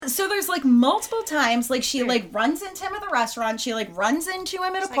so there's, like, multiple times, like, she, like, runs into him at the restaurant. She, like, runs into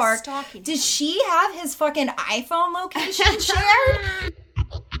him at a park. Stalking Did him. she have his fucking iPhone location shared?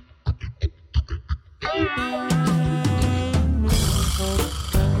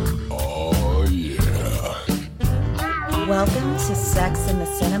 Oh, yeah. Welcome to Sex in the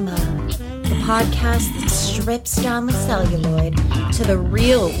Cinema, the podcast that strips down the celluloid to the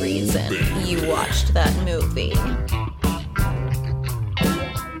real reason you watched that movie.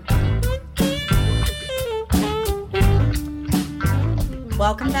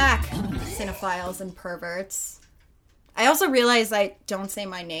 Welcome back, cinephiles and perverts. I also realize I don't say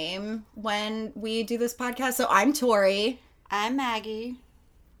my name when we do this podcast, so I'm Torie. I'm Maggie.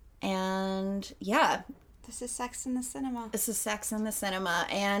 And yeah. This is Sex in the Cinema. This is Sex in the Cinema.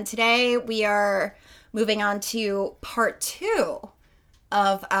 And today we are moving on to part 2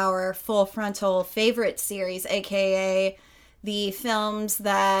 of our Full Frontal favorite series, aka the films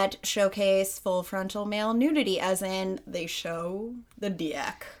that showcase full frontal male nudity, as in they show the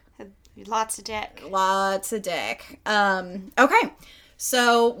dick. Lots of dick. Lots of dick. Okay,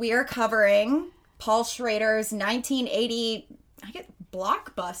 so we are covering Paul Schrader's 1980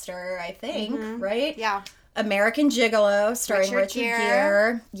 blockbuster, I think, right? Yeah. American Gigolo, starring Richard Richard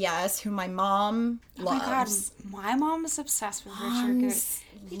Gere. Yes, who my mom loves. Oh my God, my mom is obsessed with Richard Gere.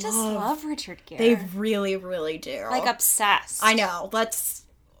 They just love Richard Gere. They really, really do. Like, obsessed. I know. Let's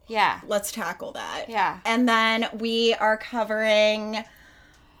tackle that. Yeah. And then we are covering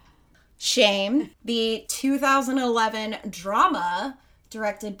Shame, the 2011 drama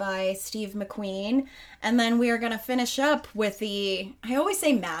directed by Steve McQueen. And then we are going to finish up with the, I always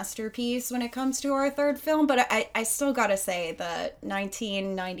say masterpiece when it comes to our third film, but I still got to say the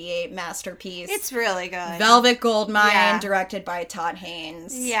 1998 masterpiece. It's really good. Velvet Goldmine, directed by Todd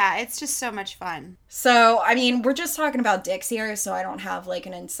Haynes. Yeah, it's just so much fun. So, I mean, we're just talking about dicks here, so I don't have, like,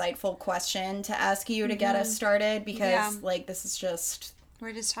 an insightful question to ask you to get us started, because, like, this is just...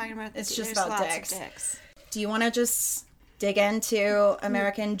 We're just talking about... It's just about dicks. dicks. Do you want to just dig into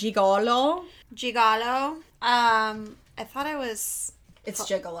American Gigolo? Gigolo. I thought I was... It's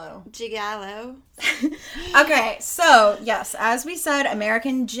Gigolo. Gigolo. Okay, so, yes, as we said,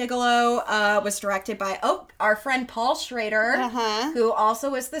 American Gigolo was directed by, our friend Paul Schrader, who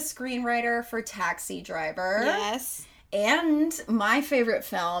also was the screenwriter for Taxi Driver. Yes. And my favorite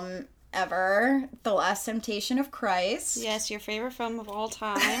film ever, The Last Temptation of Christ. Yes, your favorite film of all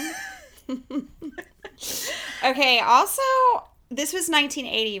time. Okay, also, this was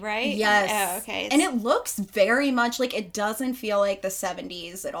 1980, right? Yes. Oh, okay. And it looks very much like, it doesn't feel like the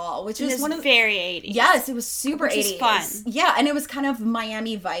 70s at all, which is one of the... very 80s. Yes, it was super 80s. Which is fun. Yeah, and it was kind of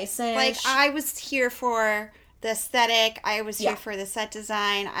Miami Vice-ish. Like, I was here for the aesthetic, I was here Yeah. for the set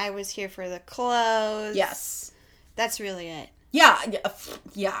design, I was here for the clothes. Yes. That's really it. Yeah,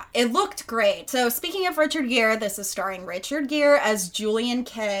 it looked great. So, speaking of Richard Gere, this is starring Richard Gere as Julian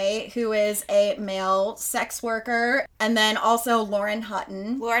Kay, who is a male sex worker, and then also Lauren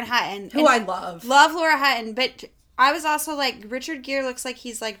Hutton. Who I love. Love Laura Hutton, but I was also like, Richard Gere looks like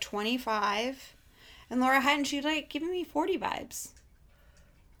he's like 25, and Laura Hutton, she's like giving me 40 vibes.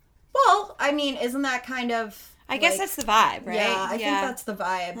 Well, I mean, isn't that kind of... I guess that's the vibe, right? Yeah, I think that's the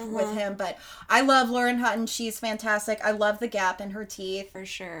vibe with him. But I love Lauren Hutton. She's fantastic. I love the gap in her teeth. For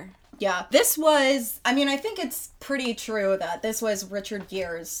sure. Yeah. This was, I mean, I think it's pretty true that this was Richard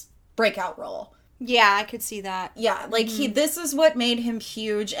Gere's breakout role. Yeah, I could see that. Yeah, like this is what made him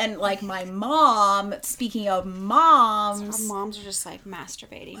huge. And like my mom, speaking of moms. Our moms are just like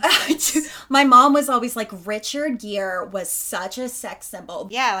masturbating. My mom was always like, Richard Gere was such a sex symbol.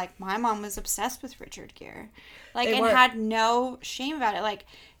 Yeah, like my mom was obsessed with Richard Gere. Like, and had no shame about it. Like,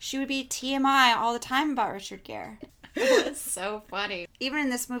 she would be TMI all the time about Richard Gere. It was so funny. Even in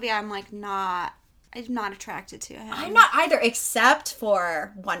this movie, I'm like I'm not attracted to him. I'm not either, except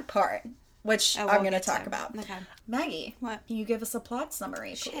for one part, which I'm going to talk about. Okay. Maggie, what? Can you give us a plot summary,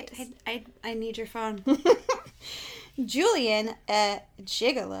 please? Shit, I need your phone. Julian, a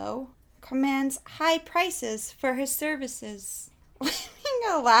gigolo, commands high prices for his services. Living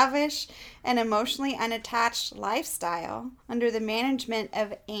a lavish and emotionally unattached lifestyle under the management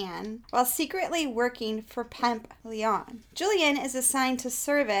of Anne, while secretly working for pimp Leon. Julian is assigned to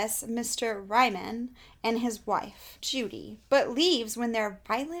service Mr. Ryman and his wife, Judy, but leaves when their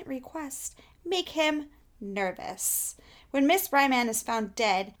violent requests make him nervous. When Miss Ryman is found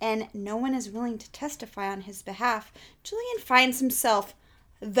dead and no one is willing to testify on his behalf, Julian finds himself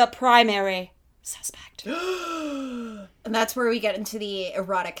the primary suspect. And that's where we get into the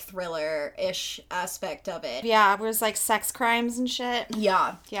erotic thriller-ish aspect of it. Yeah, where it's like sex crimes and shit.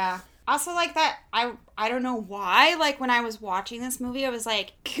 Yeah. Yeah. Also, like, that, I don't know why, like, when I was watching this movie, I was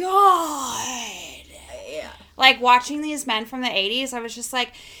like, God. Yeah. Like, watching these men from the 80s, I was just like,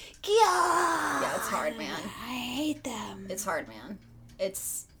 God. Yeah, it's hard, man. I hate them. It's hard, man.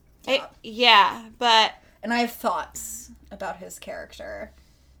 It's... Yeah, but... And I have thoughts about his character.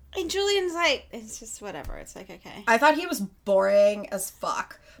 And Julian's like, it's just whatever. It's like, okay. I thought he was boring as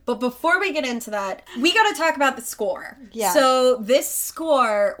fuck. But before we get into that, we gotta talk about the score. Yeah. So this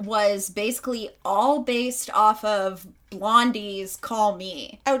score was basically all based off of Blondie's Call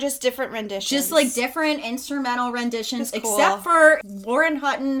Me. Oh, just different renditions. Just like different instrumental renditions, That's cool. except for Lauren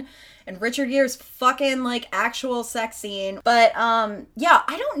Hutton and Richard Gere's fucking like actual sex scene. But yeah,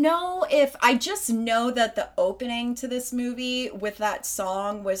 I don't know if I just know that the opening to this movie with that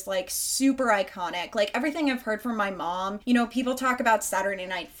song was like super iconic. Like everything I've heard from my mom, you know, people talk about Saturday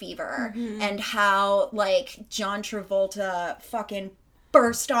Night Fever and how like John Travolta fucking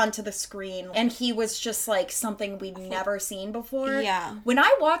burst onto the screen and he was just like something we'd never seen before. Yeah. When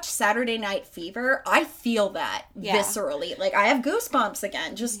I watch Saturday Night Fever, I feel that viscerally. Like I have goosebumps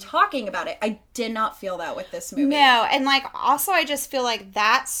again just talking about it. I did not feel that with this movie. No, and like also I just feel like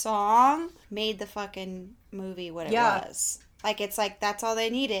that song made the fucking movie what it was. Like it's like that's all they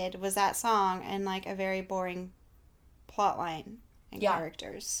needed was that song and like a very boring plot line and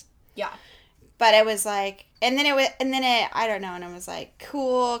characters. Yeah. But it was like, and then I don't know, and it was like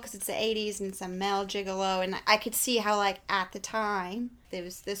cool because it's the 80s and it's a male gigolo, and I could see how like at the time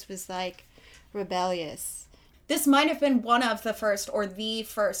this was like rebellious. This might have been one of the first or the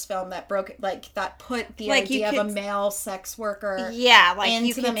first film that broke, like, that put the like idea of a male sex worker like you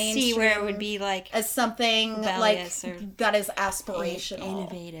into could the see where it would be like as something like that is aspirational,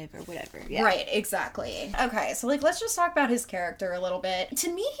 innovative or whatever. Right, exactly. Okay, so like let's just talk about his character a little bit.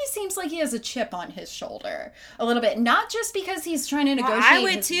 To me, he seems like he has a chip on his shoulder a little bit, not just because he's trying to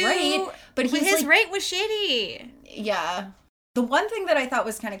negotiate his rate, but his rate was shitty. Yeah. The one thing that I thought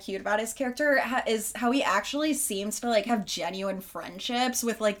was kind of cute about his character is how he actually seems to like have genuine friendships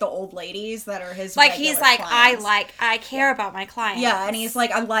with like the old ladies that are his like he's like clients. I care about my clients. Yeah, and he's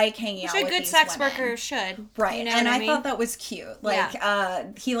like I like hanging out with these women. Which a good sex worker should. Right. You know and I mean? thought that was cute.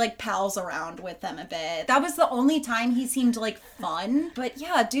 Like he like pals around with them a bit. That was the only time he seemed like fun. But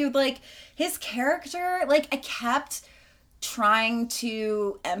yeah, dude, like his character, like I kept trying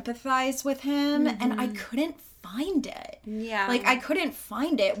to empathize with him and I couldn't find it. Yeah. Like I couldn't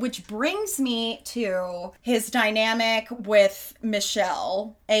find it, which brings me to his dynamic with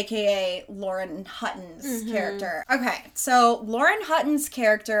Michelle, aka Lauren Hutton's character. Okay, so Lauren Hutton's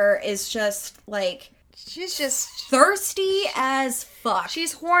character is just like she's just thirsty as fuck.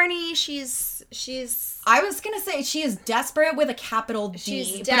 She's horny, she's I was gonna say she is desperate with a capital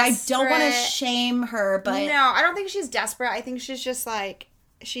D, but I don't want to shame her, but no, I don't think she's desperate. I think she's just like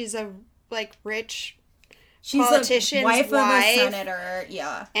she's a like rich politician's wife of a senator,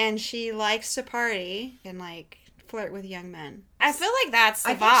 and she likes to party and like flirt with young men. I feel like that's the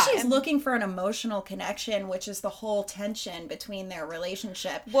vibe. I think she's looking for an emotional connection, which is the whole tension between their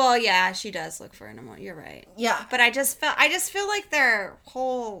relationship. Well, yeah, she does look for an emotion. You're right. Yeah, but I just feel like their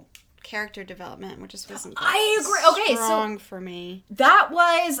whole character development, which just wasn't I agree. Okay, strong for me. That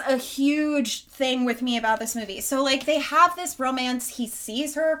was a huge thing with me about this movie. So like they have this romance. He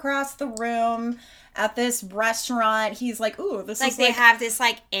sees her across the room at this restaurant. He's like, ooh, this like is they have this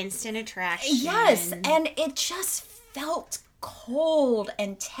like instant attraction. Yes, and it just felt cold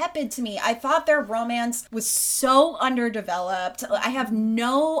and tepid to me. I thought their romance was so underdeveloped.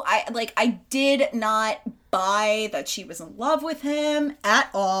 I did not buy that she was in love with him at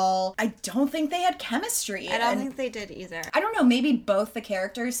all. I don't think they had chemistry. I don't think they did either. I don't know, maybe both the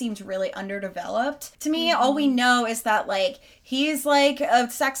characters seemed really underdeveloped. To me, all we know is that like he's like a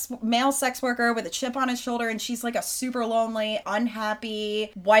male sex worker with a chip on his shoulder and she's like a super lonely,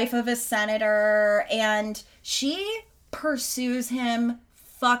 unhappy wife of a senator, and she pursues him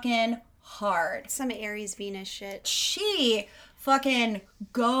fucking hard. Some Aries Venus shit. She fucking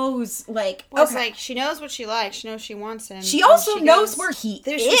goes like like she knows what she likes. She knows she wants him. She also knows where he is.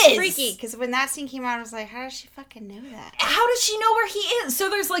 It's freaky because when that scene came out, I was like, how does she fucking know that? How does she know where he is? So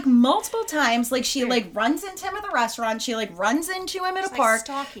there's like multiple times like she like runs into him at the restaurant. She like runs into him at a park.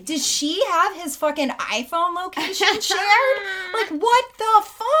 Did she have his fucking iPhone location shared? Like what the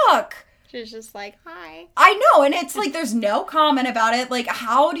fuck? She's just like, hi. I know, and it's like there's no comment about it. Like,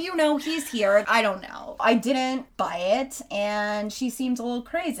 how do you know he's here? I don't know. I didn't buy it, and she seems a little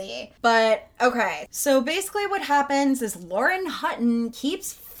crazy. But, okay. So basically what happens is Lauren Hutton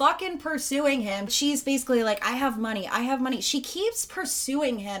keeps fucking pursuing him. She's basically like, I have money. She keeps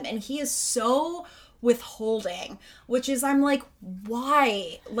pursuing him, and he is so withholding, which is, I'm like,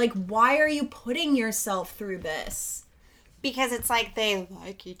 why? Like, why are you putting yourself through this? Because it's like they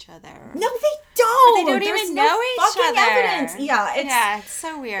like each other. No, they don't. But they don't There's even no know each fucking other. evidence. Yeah, it's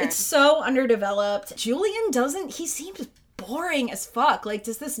so weird. It's so underdeveloped. Julian he seems boring as fuck. Like,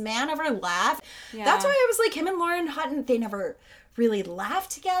 does this man ever laugh? Yeah. That's why I was like, him and Lauren Hutton, they never really laugh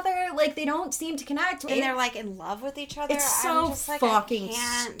together. Like, they don't seem to connect. And they're like in love with each other. It's so I'm just like, fucking I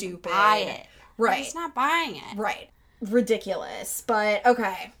can't stupid. buy it. Right. I'm just not buying it. Right. Ridiculous. But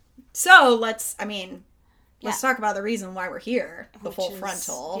okay. So let's talk about the reason why we're here. The full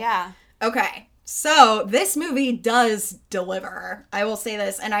frontal. Yeah. Okay. So this movie does deliver. I will say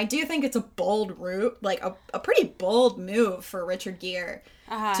this. And I do think it's a bold route, like a pretty bold move for Richard Gere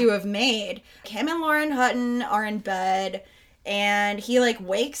to have made. Him and Lauren Hutton are in bed. And he, like,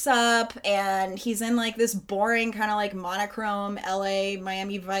 wakes up, and he's in, like, this boring kind of, like, monochrome LA,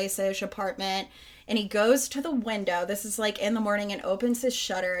 Miami Vice-ish apartment. And he goes to the window. This is, like, in the morning, and opens his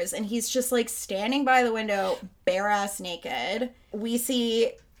shutters. And he's just, like, standing by the window, bare-ass naked. We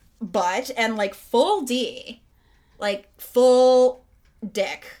see butt and, like, full D. Like, full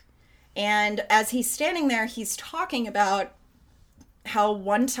dick. And as he's standing there, he's talking about how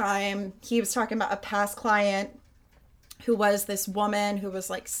one time he was talking about a past client who was this woman who was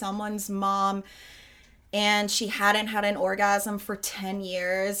like someone's mom, and she hadn't had an orgasm for 10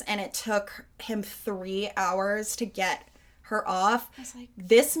 years, and it took him 3 hours to get her off. I was like,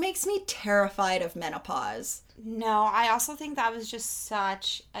 this makes me terrified of menopause. No, I also think that was just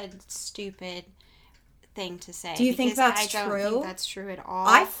such a stupid thing to say. Do you think that's I don't true? think that's true at all.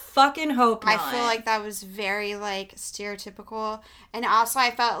 I fucking hope not. I feel like that was very, like, stereotypical. And also I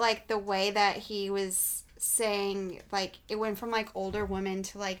felt like the way that he was saying, like, it went from, like, older women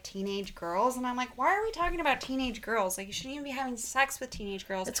to, like, teenage girls. And I'm like, why are we talking about teenage girls? Like, you shouldn't even be having sex with teenage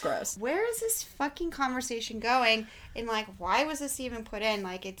girls. It's gross. Where is this fucking conversation going? And, like, why was this even put in?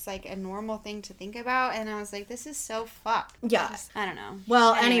 Like, it's, like, a normal thing to think about. And I was like, this is so fucked. Yeah. I don't know.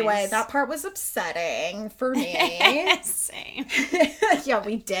 Well, Anyways. anyway, that part was upsetting for me. Same. Yeah,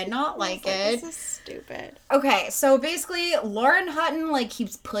 we did not like it. This is stupid. Okay, so basically, Lauren Hutton, like,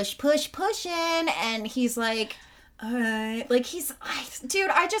 keeps pushing, and he's like, alright. Like, his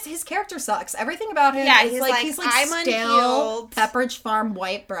character sucks. Everything about him is he's like I'm stale unhealed. Pepperidge Farm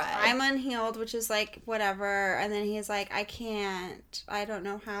white bread. I'm unhealed, which is like, whatever. And then he's like, I don't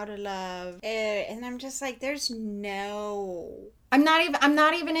know how to love. And I'm just like, there's no... I'm not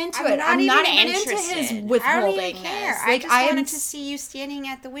even into it. I'm not even into interested. his I don't withholding. even care. Like, I just wanted to see you standing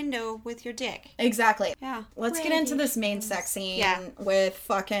at the window with your dick. Exactly. Yeah. Let's get into this main sex scene Yeah. with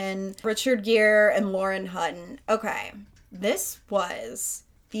fucking Richard Gere and Lauren Hutton. Okay. This was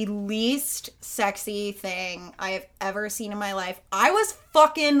the least sexy thing I have ever seen in my life. I was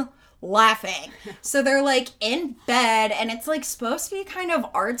fucking laughing. So they're like in bed, and it's like supposed to be kind of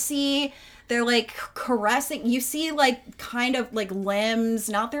artsy. They're like caressing. You see like kind of like limbs,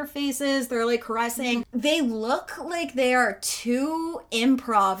 not their faces. They're like caressing. They look like they are two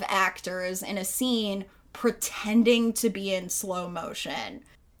improv actors in a scene pretending to be in slow motion.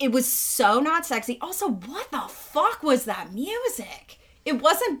 It was so not sexy. Also, what the fuck was that music? It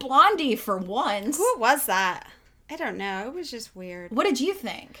wasn't Blondie for once. Who was that? I don't know. It was just weird. What did you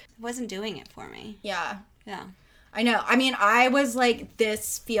think? It wasn't doing it for me. Yeah. Yeah. I know. I mean, I was like,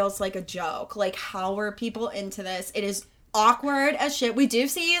 this feels like a joke. Like, how were people into this? It is awkward as shit. We do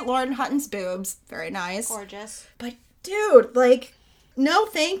see Lauren Hutton's boobs. Very nice. Gorgeous. But, dude, like, no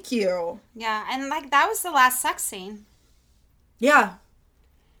thank you. Yeah, and like that was the last sex scene. Yeah.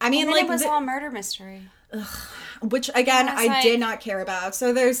 I mean, And then like, it was all murder mystery. which, again, I was I like, did not care about.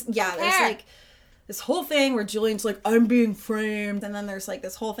 So there's like this whole thing where Julian's like, I'm being framed. And then there's like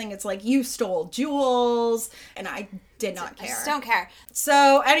this whole thing. It's like, you stole jewels. And I did not care. I just don't care.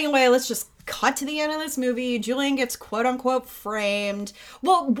 So anyway, let's just cut to the end of this movie. Julian gets quote unquote framed.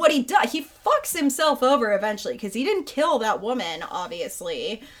 Well, what he does, he fucks himself over eventually because he didn't kill that woman,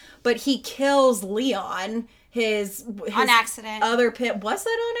 obviously. Like, he kills Leon. His on accident. Other pit. Was that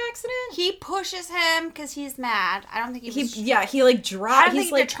on accident? He pushes him because he's mad. I don't think he was... he like dropped. I don't think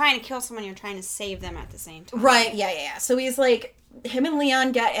he's you're like trying to kill someone. You're trying to save them at the same time. Right, yeah. So he's like, him and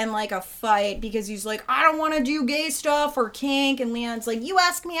Leon get in like a fight because he's like, I don't want to do gay stuff or kink. And Leon's like, you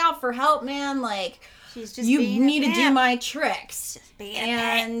ask me out for help, man. Like, she's just you being need a to do pimp. my tricks. Just being a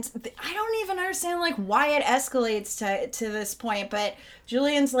And I don't even understand like why it escalates to this point. But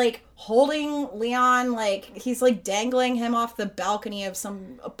Julian's like holding Leon, like, he's, like, dangling him off the balcony of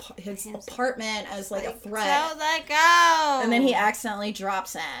his apartment as, like, a threat. Don't let go! And then he accidentally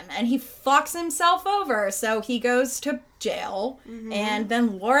drops him. And he fucks himself over. So he goes to jail. Mm-hmm. And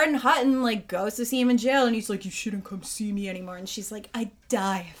then Lauren Hutton, like, goes to see him in jail. And he's like, you shouldn't come see me anymore. And she's like, I'd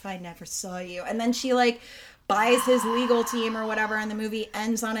die if I never saw you. And then she, like, buys his legal team or whatever, and the movie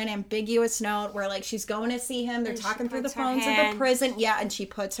ends on an ambiguous note where, like, she's going to see him, they're talking through the phones at the prison, and she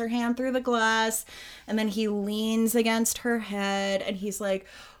puts her hand through the glass, and then he leans against her head, and he's like,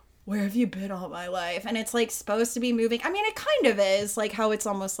 where have you been all my life? And it's, like, supposed to be moving. I mean, it kind of is, like, how it's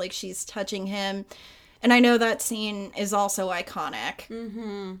almost like she's touching him, and I know that scene is also iconic.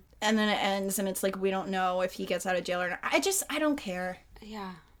 Mm-hmm. And then it ends, and it's like, we don't know if he gets out of jail or not. I don't care.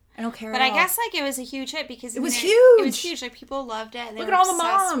 Yeah. I don't care but at I all. guess, like, it was a huge hit because... It was huge! It was huge. Like, people loved it. And they Look were at all the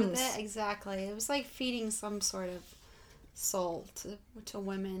obsessed moms! with it. Exactly. It was, like, feeding some sort of soul to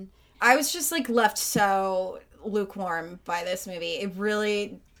women. I was just, like, left so lukewarm by this movie. It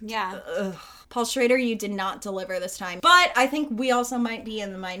really... Yeah. Ugh. Paul Schrader, you did not deliver this time. But I think we also might be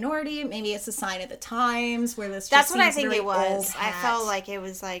in the minority. Maybe it's a sign of the times where this That's just what I seems think very it was. old I hat. felt like it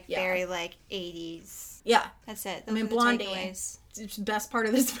was, like, very, like, 80s. Yeah. That's it. I mean, Blondie. It's the best part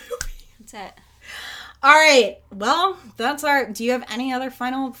of this movie. That's it. All right. Well, that's our... Do you have any other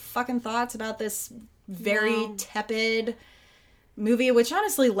final fucking thoughts about this very tepid movie, which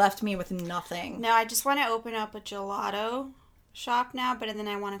honestly left me with nothing? No, I just want to open up a gelato shop now, but then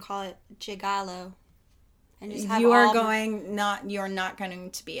I want to call it Gigolo. And just have you're not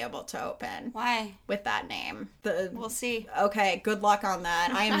going to be able to open. Why? With that name. We'll see. Okay, good luck on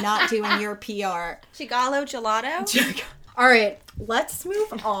that. I am not doing your PR. Gigolo gelato? All right, let's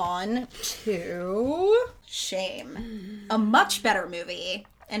move on to Shame. A much better movie,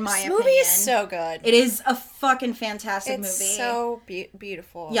 in my opinion. This movie is so good. It is a fucking fantastic movie. It's so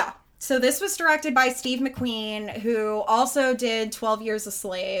beautiful. Yeah. So this was directed by Steve McQueen, who also did 12 Years a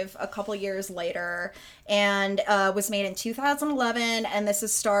Slave a couple years later, and was made in 2011, and this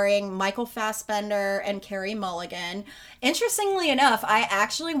is starring Michael Fassbender and Carey Mulligan. Interestingly enough, I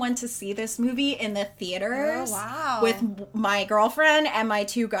actually went to see this movie in the theaters with my girlfriend and my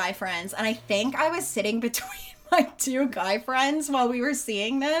two guy friends, and I think I was sitting between my two guy friends while we were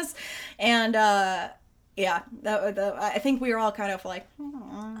seeing this, and yeah, I think we were all kind of like,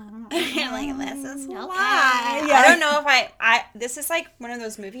 like, this is okay. Yeah. I don't know if I this is like one of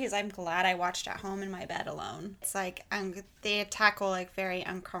those movies I'm glad I watched at home in my bed alone. It's like they tackle like very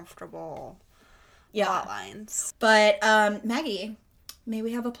uncomfortable plot lines. But Maggie, may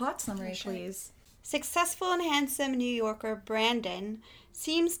we have a plot summary, please? Successful and handsome New Yorker Brandon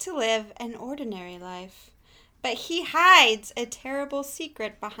seems to live an ordinary life, but he hides a terrible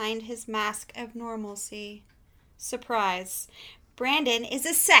secret behind his mask of normalcy. Surprise. Brandon is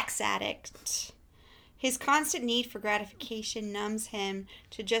a sex addict. His constant need for gratification numbs him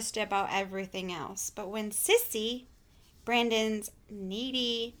to just about everything else. But when Sissy, Brandon's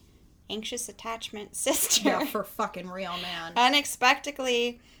needy, anxious attachment sister... Yeah, for fucking real, man.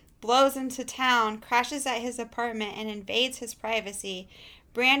 ...unexpectedly blows into town, crashes at his apartment, and invades his privacy,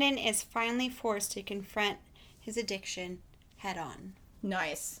 Brandon is finally forced to confront his addiction head on.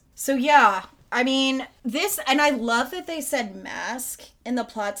 Nice. So yeah, I mean, this, and I love that they said mask in the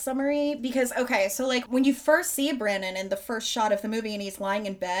plot summary, because, okay, so like when you first see Brandon in the first shot of the movie and he's lying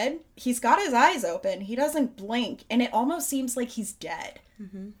in bed, he's got his eyes open, he doesn't blink, and it almost seems like he's dead.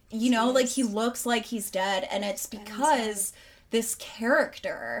 Mm-hmm. You know, like he looks like he's dead, and it's because this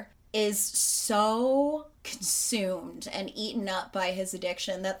character is so consumed and eaten up by his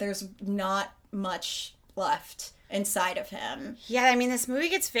addiction that there's not much left inside of him. Yeah, I mean, this movie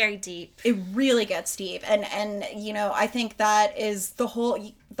gets very deep. It really gets deep, and you know, I think that is the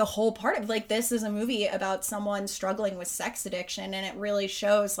whole part of, like, this is a movie about someone struggling with sex addiction, and it really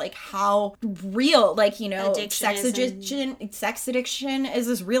shows like how real, like, you know, sex addiction is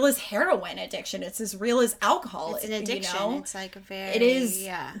as real as heroin addiction. It's as real as alcohol. It's an addiction. You know? It's like a very... It is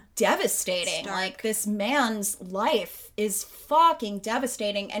devastating. Like, this man's life is fucking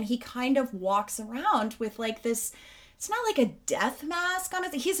devastating, and he kind of walks around with like this... It's not like a death mask on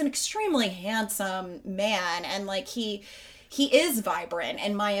it. He's an extremely handsome man, and like he is vibrant,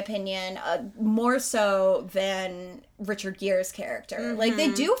 in my opinion, more so than Richard Gere's character. Mm-hmm. Like, they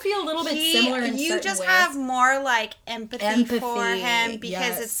do feel a little bit similar in you certain just ways. Have more like empathy for him,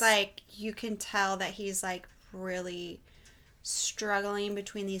 because it's like you can tell that he's like really struggling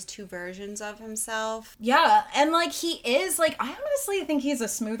between these two versions of himself. Yeah, and like he is like, I honestly think he's a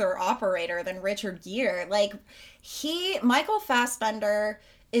smoother operator than Richard Gere. Like, Michael Fassbender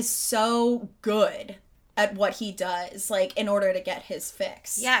is so good at what he does, like, in order to get his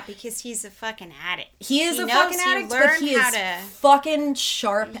fix. Yeah, because he's a fucking addict. He is a fucking addict, but he is fucking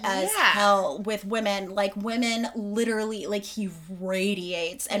sharp as hell with women. Like, women literally, like, he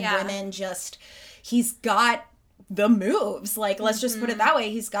radiates, and women just, he's got the moves. Like, let's just put it that way.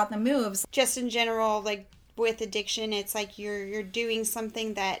 He's got the moves. Just in general, like, with addiction, it's like you're doing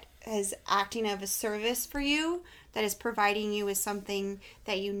something that is acting of a service for you, that is providing you with something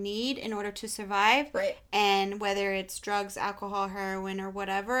that you need in order to survive. Right. And whether it's drugs, alcohol, heroin, or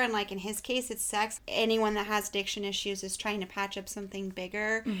whatever, and like in his case, it's sex. Anyone that has addiction issues is trying to patch up something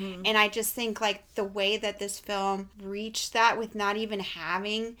bigger. Mm-hmm. And I just think like the way that this film reached that with not even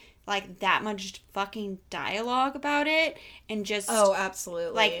having like that much fucking dialogue about it, and just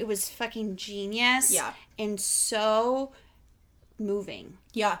absolutely, like it was fucking genius. Yeah. And so moving.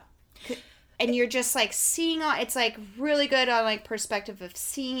 Yeah. And you're just like seeing all, it's like really good on like perspective of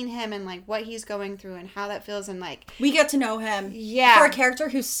seeing him and like what he's going through and how that feels, and like we get to know him. Yeah. For a character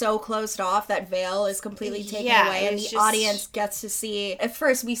who's so closed off, that veil is completely taken away, and the audience gets to see. At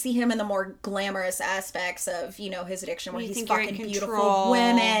first, we see him in the more glamorous aspects of, you know, his addiction, where he's fucking beautiful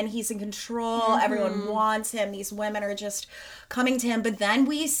women. He's in control. Mm-hmm. Everyone wants him. These women are just coming to him. But then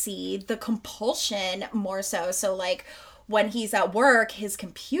we see the compulsion more so. So like, when he's at work, his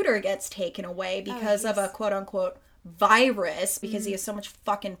computer gets taken away because of a quote-unquote virus, because he has so much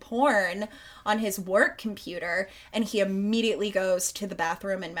fucking porn on his work computer, and he immediately goes to the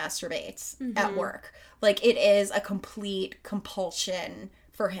bathroom and masturbates at work. Like, it is a complete compulsion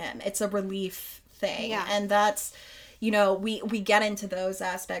for him. It's a relief thing. Yeah. And that's, you know, we get into those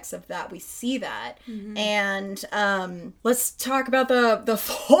aspects of that. We see that. Mm-hmm. And let's talk about the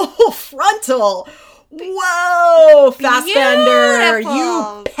full frontal. Whoa, Fassbender,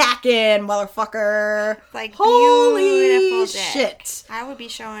 you packing, motherfucker. Like, holy shit. I would be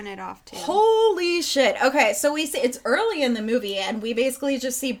showing it off, too. Holy shit. Okay, so we see, it's early in the movie, and we basically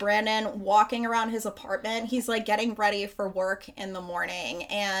just see Brandon walking around his apartment. He's, like, getting ready for work in the morning,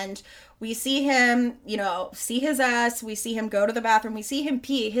 and we see him, you know, see his ass. We see him go to the bathroom. We see him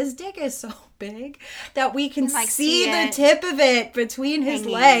pee. His dick is so big that we can see the tip of it between his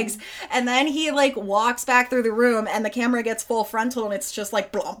legs. And then he, like, walks back through the room, and the camera gets full frontal, and it's just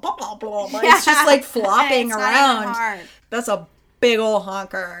like, blah, blah, blah, blah. It's just, like, flopping around. That's a big ol'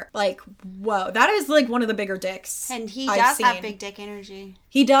 honker. Like, whoa. That is, like, one of the bigger dicks And he does have big dick energy.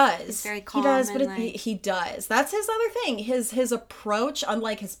 He does. He's very calm. He does, but like... he does. That's his other thing. His approach,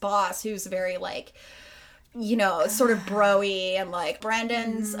 unlike his boss, who's very, like, you know, sort of bro-y, and, like,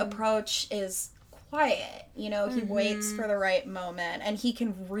 Brandon's approach is quiet. You know, he waits for the right moment, and he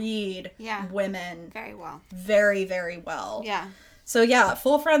can read women very well. Very, very well. Yeah. So yeah,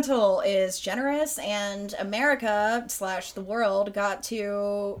 Full Frontal is generous, and America / the world got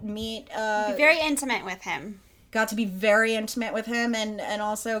to meet... be very intimate with him. Got to be very intimate with him, and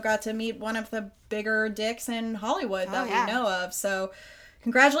also got to meet one of the bigger dicks in Hollywood that we know of. So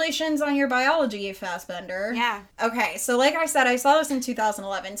congratulations on your biology, Fassbender. Yeah. Okay, so like I said, I saw this in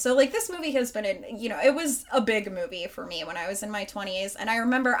 2011. So like this movie has been, you know, it was a big movie for me when I was in my 20s. And I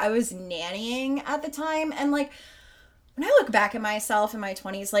remember I was nannying at the time, and like, when I look back at myself in my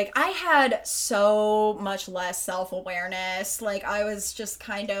 20s, like, I had so much less self-awareness. Like, I was just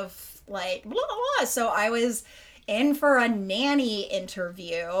kind of, like, blah, blah, blah. So I was in for a nanny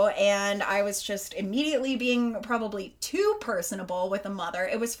interview, and I was just immediately being probably too personable with a mother.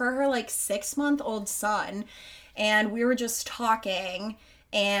 It was for her, like, 6-month-old son, and we were just talking,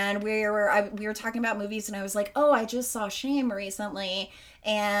 and we were talking about movies, and I was like, oh, I just saw Shame recently.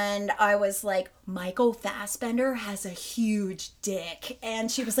 And I was like, Michael Fassbender has a huge dick.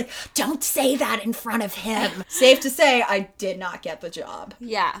 And she was like, don't say that in front of him. Safe to say, I did not get the job.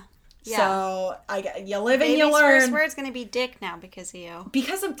 Yeah. So, you live and you learn. Baby's first word's going to be dick now because of you.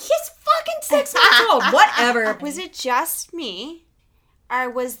 Because of, he's fucking 6 months old. Whatever. Was it just me? Or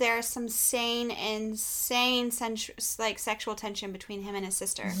was there some insane like sexual tension between him and his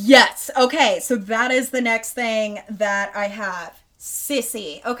sister? Yes. Okay. So that is the next thing that I have.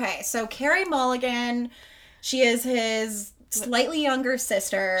 Sissy. Okay, so Carey Mulligan, she is his slightly younger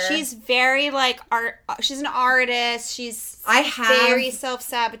sister. She's very like she's an artist. She's very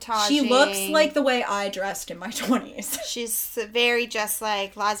self-sabotaging. She looks like the way I dressed in my 20s. She's very just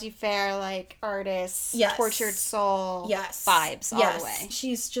like laissez-faire, like artist, tortured soul vibes all the way.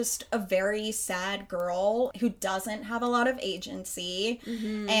 She's just a very sad girl who doesn't have a lot of agency.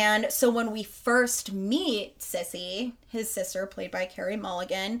 Mm-hmm. And so when we first meet Sissy, his sister, played by Carey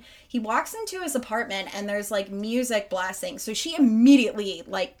Mulligan, he walks into his apartment and there's like music blasting. So she immediately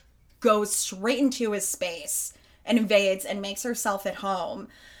like goes straight into his space and invades and makes herself at home.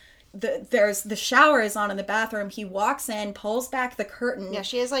 there's the shower is on in the bathroom. He walks in, pulls back the curtain. Yeah,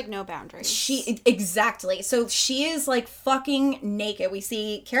 she has, like, no boundaries. Exactly. So she is, like, fucking naked. We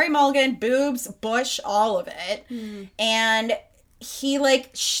see Carey Mulligan, boobs, bush, all of it. And he,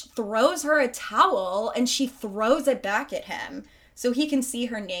 like, throws her a towel, and she throws it back at him so he can see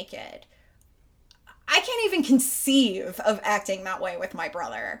her naked. I can't even conceive of acting that way with my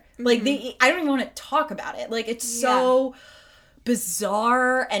brother. Like, I don't even want to talk about it. Like, it's so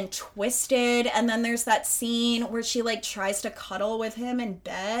bizarre and twisted. And then there's that scene where she, like, tries to cuddle with him in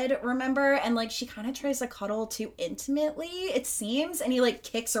bed, remember? And, like, she kind of tries to cuddle too intimately, it seems. And he, like,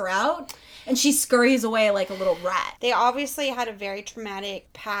 kicks her out. And she scurries away like a little rat. They obviously had a very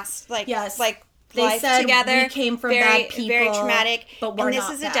traumatic past, like, yes. like, they life said together. We came from very, bad people. Very traumatic. But we're and this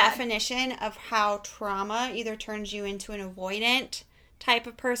not is bad. a definition of how trauma either turns you into an avoidant type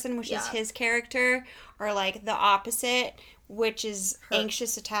of person, which is his character, or, like, the opposite, which is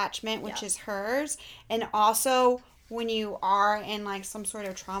anxious attachment, which is hers. And also, when you are in, like, some sort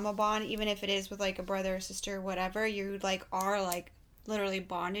of trauma bond, even if it is with, like, a brother or sister or whatever, you, like, are, like, literally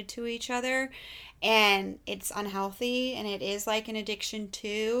bonded to each other. And it's unhealthy, and it is, like, an addiction,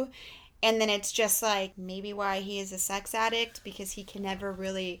 too. And then it's just, like, maybe why he is a sex addict, because he can never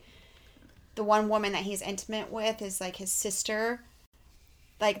really... The one woman that he's intimate with is, like, his sister.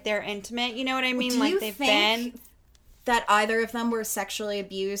 Like, they're intimate, you know what I mean? Like, they've been... that either of them were sexually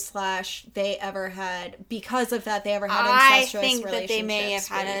abused / they ever had, because of that, they ever had incestuous relationships? I think that they may have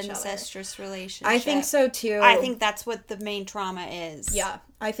had an incestuous relationship. I think so, too. I think that's what the main trauma is. Yeah,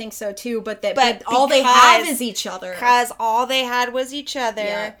 I think so, too. But all they have is each other. Because all they had was each other.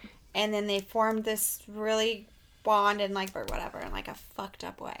 Yeah. And then they formed this really bond and, like, or whatever, in, like, a fucked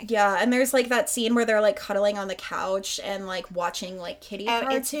up way. Yeah, and there's, like, that scene where they're, like, cuddling on the couch and, like, watching, like, kitty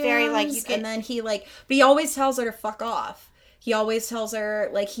cartoons. It's very, like, you could... And then he, like... But he always tells her to fuck off. He always tells her,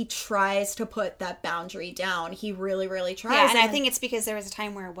 like, he tries to put that boundary down. He really, really tries. Yeah, and I think it's because there was a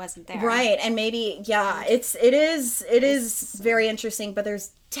time where it wasn't there. Right, and maybe, yeah, it is very interesting, but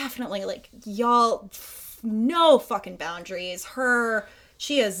there's definitely, like, y'all, no fucking boundaries.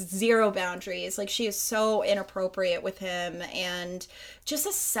 She has zero boundaries. Like, she is so inappropriate with him and just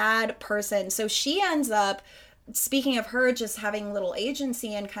a sad person. So she ends up, speaking of her just having little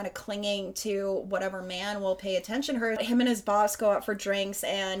agency and kind of clinging to whatever man will pay attention to her, him and his boss go out for drinks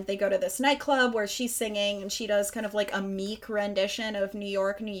and they go to this nightclub where she's singing and she does kind of like a meek rendition of New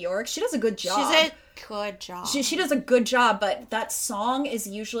York, New York. She does a good job. She's a good job. She does a good job, but that song is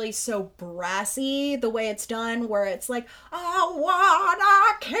usually so brassy, the way it's done, where it's like, I want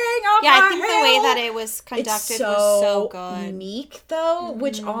a king of yeah, my I think hill. the way that it was conducted was so good. Meek, though,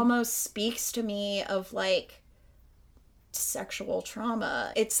 which almost speaks to me of, like, sexual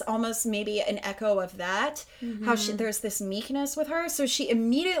trauma. It's almost maybe an echo of that, how there's this meekness with her. So she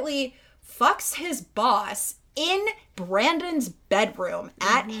immediately fucks his boss in Brandon's bedroom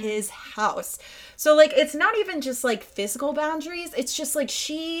at his house. So, like, it's not even just, like, physical boundaries. It's just, like,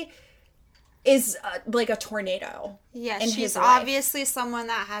 she is, like, a tornado. Yeah, in she's his life. obviously someone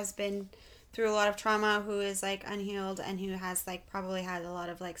that has been through a lot of trauma, who is, like, unhealed, and who has, like, probably had a lot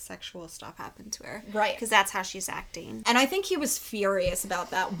of, like, sexual stuff happen to her. Right. Because that's how she's acting. And I think he was furious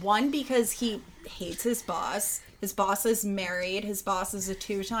about that. One, because he hates his boss. His boss is married. His boss is a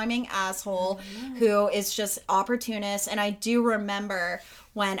two-timing asshole who is just opportunist. And I do remember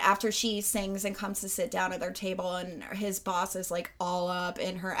when, after she sings and comes to sit down at their table and his boss is, like, all up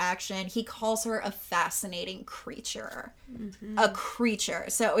in her action, he calls her a fascinating creature. A creature.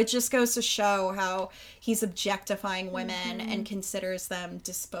 So it just goes to show how he's objectifying women and considers them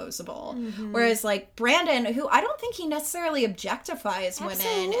disposable. Whereas, like, Brandon, who I don't think he necessarily objectifies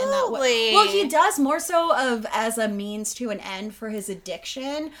women in that way. Well, he does more so of as a means to an end for his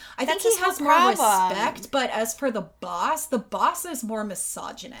addiction. I think he has more respect, but as for the boss is more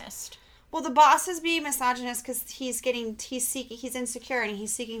misogynist. Well, the boss is being misogynist because he's insecure and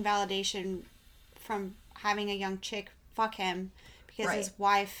he's seeking validation from having a young chick fuck him because his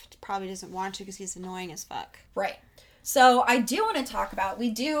wife probably doesn't want to because he's annoying as fuck. Right. So I do want to talk about,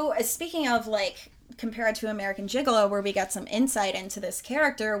 speaking of, like, compared to American Gigolo, where we got some insight into this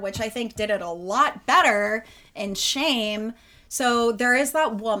character, which I think did it a lot better in Shame. So there is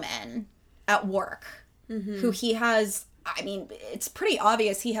that woman at work who he has, I mean, it's pretty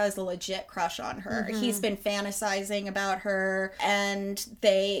obvious he has a legit crush on her. He's been fantasizing about her, and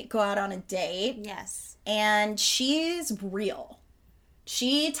they go out on a date. Yes. And she's real.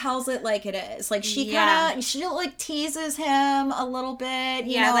 She tells it like it is. Like, she like teases him a little bit.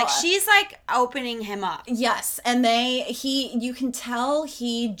 You know? Like, she's, like, opening him up. Yes. And you can tell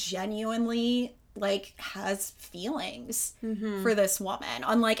he genuinely like has feelings for this woman,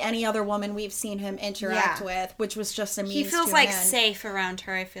 unlike any other woman we've seen him interact with, which was just a means he feels to like an end. safe around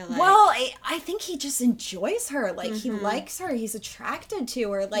her. I feel like. Well, I think he just enjoys her. Like he likes her. He's attracted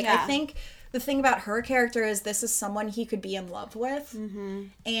to her. Like I think the thing about her character is this is someone he could be in love with.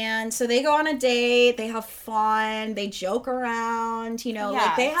 And so they go on a date, they have fun, they joke around, you know,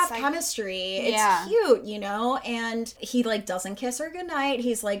 like they have chemistry. It's cute, you know, and he like doesn't kiss her goodnight.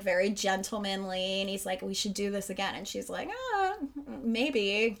 He's like very gentlemanly and he's like, we should do this again. And she's like,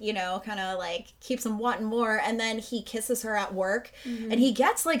 maybe, you know, kind of like keeps him wanting more. And then he kisses her at work and he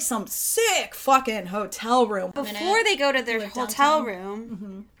gets like some sick fucking hotel room. Before they go to their hotel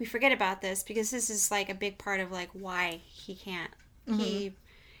room, we forget about this because this is like a big part of like why he can't.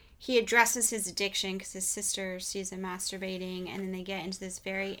 He addresses his addiction because his sister sees him masturbating, and then they get into this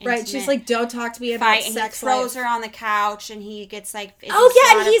very intimate she's like, don't talk to me about fight, sex. And he throws her on the couch, and he gets like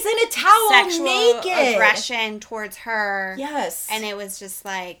and he's in a towel sexual naked aggression towards her. Yes. And it was just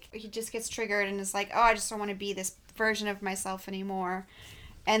like he just gets triggered and is like, oh, I just don't want to be this version of myself anymore,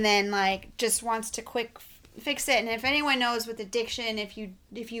 and then like just wants to quick fix it. And if anyone knows with addiction, if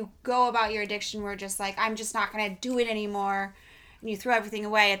you go about your addiction where just like, I'm just not going to do it anymore, and you throw everything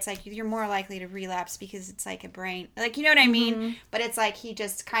away, it's like you're more likely to relapse because it's like a brain, like, you know what I mean? But it's like he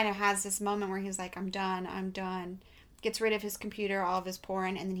just kind of has this moment where he's like, I'm done, gets rid of his computer, all of his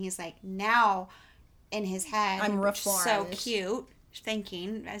porn, and then he's like, now in his head, I'm reformed. So cute,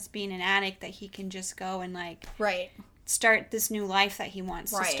 thinking as being an addict that he can just go and like start this new life that he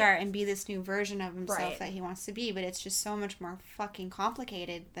wants to start and be this new version of himself that he wants to be. But it's just so much more fucking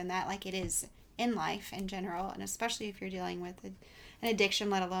complicated than that, like it is in life in general, and especially if you're dealing with an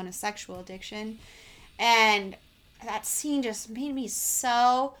addiction, let alone a sexual addiction. And that scene just made me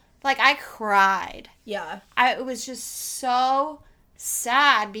so, like, I cried. It was just so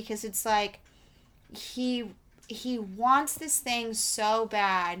sad because it's like he wants this thing so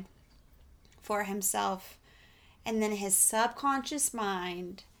bad for himself, and then his subconscious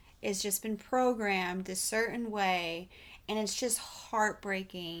mind has just been programmed a certain way, and it's just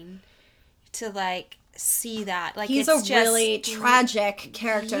heartbreaking to like see that. Like, he's it's a really tragic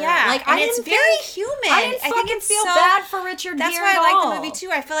character. Like, and it's very human. I didn't feel bad for Richard Gere. That's why I like the movie too.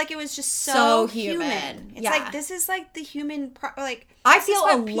 I feel like it was just so human. It's like, this is like the human like, I feel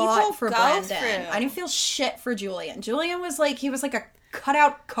a lot for Brendan. I didn't feel shit for Julian. Julian was like, he was like a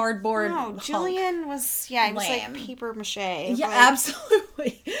cutout cardboard Julian was, he was like paper mache. Yeah,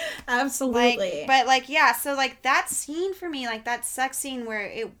 like, absolutely. Like, but like, yeah, so like that scene for me, like that sex scene where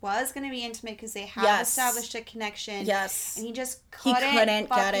it was going to be intimate because they have established a connection. Yes. And he just couldn't get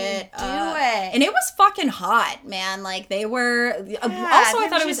it. And it was fucking hot, man. Like they were, also I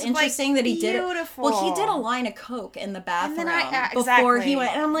thought it was interesting that he did it. Well, he did a line of coke in the bathroom before he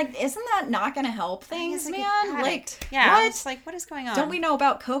went. And I'm like, isn't that not going to help things, man? Like, what? It's like, what is going on? Don't we know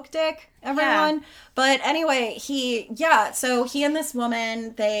about coke dick, everyone? Yeah. But anyway, so he and this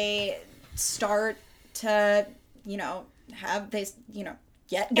woman, they start to, get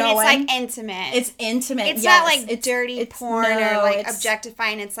going. And it's like intimate. It's intimate. It's not like dirty porn or like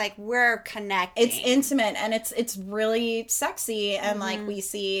objectifying. It's like we're connecting. It's intimate and it's really sexy. And like we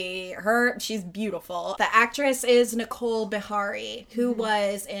see her, she's beautiful. The actress is Nicole Bihari, who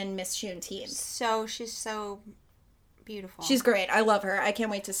was in Miss Juneteenth. So she's so beautiful. She's great. I love her. I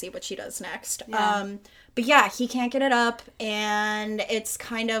can't wait to see what she does next. Yeah. But yeah, he can't get it up, and it's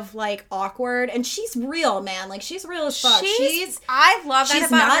kind of like awkward. And she's real, man. Like, she's real as fuck. I love that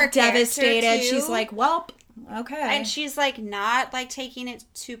about her. She's not devastated. She's like, well, okay. And she's like not like taking it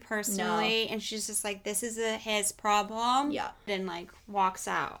too personally, and she's just like, this is his problem. Yeah. And like walks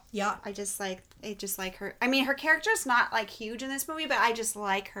out. Yeah. I just like her. I mean, her character's not like huge in this movie, but I just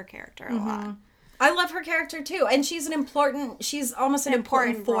like her character a lot. I love her character too, and she's almost an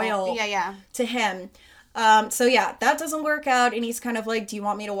important foil to him. So yeah, that doesn't work out, and he's kind of like, do you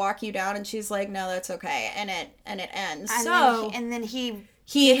want me to walk you down? And she's like, no, that's okay. And it ends. And then he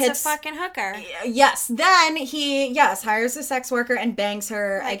hits a fucking hooker. Yes. Then he hires a sex worker and bangs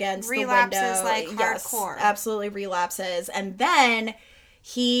her against the window. Relapses like hardcore. Absolutely relapses. And then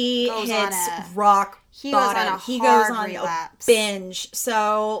he hits rock bottom. He goes on relapse. A binge.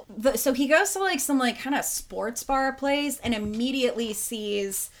 So he goes to like some like kind of sports bar place and immediately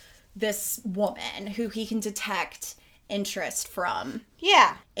sees this woman who he can detect interest from.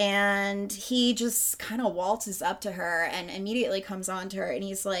 Yeah. And he just kind of waltzes up to her and immediately comes on to her and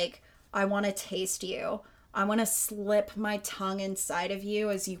he's like, I want to taste you. I want to slip my tongue inside of you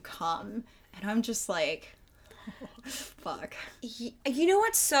as you come. And I'm just like, fuck. You know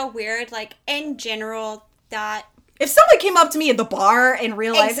what's so weird? Like, in general, that If someone came up to me at the bar in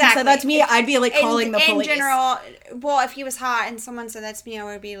real life and said that to me, I'd be like calling the police. In general, well, if he was hot and someone said that to me, I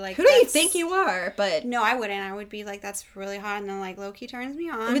would be like, who do you think you are? But no, I wouldn't. I would be like, that's really hot, and then like low-key turns me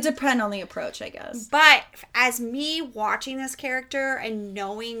on. It would depend on the approach, I guess. But as me watching this character and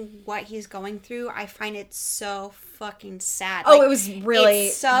knowing what he's going through, I find it so fucking sad. Oh, it was really,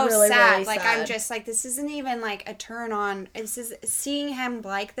 it's so really, sad. really like sad. I'm just like, this isn't even like a turn on. This is seeing him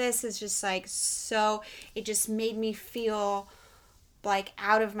like this is just like so. It just made me feel like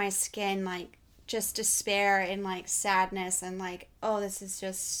out of my skin, like just despair and like sadness and like, oh, this is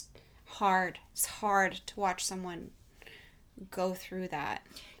just hard. It's hard to watch someone go through that.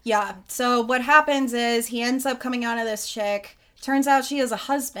 Yeah. So what happens is he ends up coming out of this chick. Turns out she has a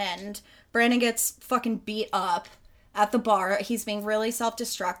husband. Brandon gets fucking beat up at the bar. He's being really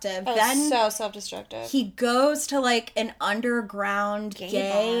self-destructive. Oh, then so self-destructive. he goes to like an underground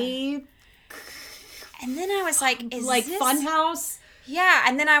gay and then I was like, is like this funhouse? Yeah,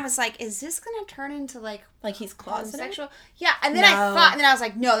 and then I was like, is this gonna turn into like he's closeted? homosexual? Yeah, and then I was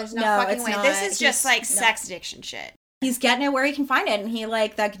like, no, there's no fucking way. Not. This is just like sex addiction shit. He's getting it where he can find it, and he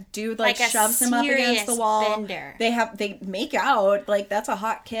like that dude like shoves him up against the wall. Bender. They make out, like that's a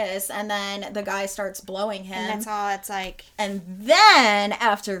hot kiss, and then the guy starts blowing him. And that's all it's like. And then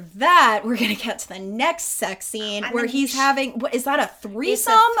after that, we're gonna get to the next sex scene where he's having what is that a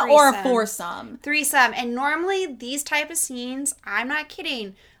threesome or a foursome? Threesome. And normally these type of scenes, I'm not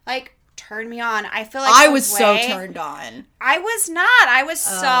kidding, like turn me on. I feel like I was so turned on. I was not. I was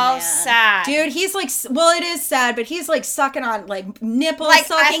so sad. Dude, he's like, well, it is sad, but he's like sucking on like nipple like,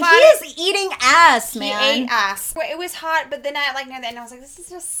 sucking. He is eating ass, man. He ate ass. It was hot, but then I like near the end I was like, this is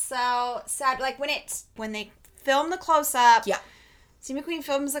just so sad. Like when they film the close up. Yeah. Steve McQueen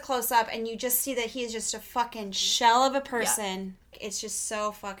films the close up and you just see that he is just a fucking shell of a person. Yeah. It's just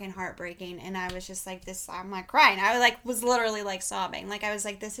so fucking heartbreaking. And I was just like I'm like crying. I was literally like sobbing. Like I was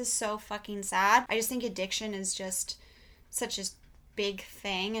like, this is so fucking sad. I just think addiction is just such a big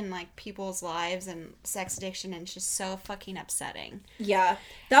thing in like people's lives, and sex addiction, and it's just so fucking upsetting. Yeah.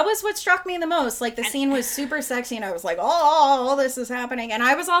 That was what struck me the most. Like the scene was super sexy and I was like, oh, all this is happening. And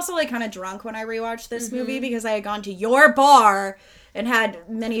I was also like kind of drunk when I rewatched this movie because I had gone to your bar and had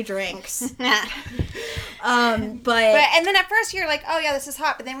many drinks. But and then at first you're like, oh yeah, this is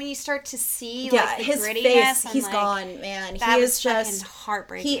hot. But then when you start to see like the his grittiness, face, and, he's like, gone, man. That he was is just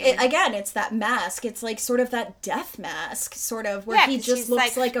heartbreaking. Again, it's that mask. It's like sort of that death mask, sort of where he just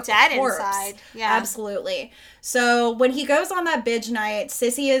looks like a dead corpse. Inside. Yeah, absolutely. So when he goes on that binge night,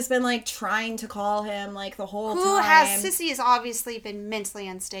 Sissy has been like trying to call him like the whole time. Sissy has obviously been mentally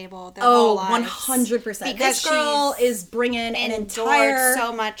unstable their whole lives. 100%. Because this girl is bringing an entire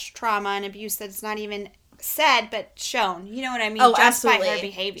so much trauma and abuse that's not even said but shown. You know what I mean? Oh, just absolutely. by her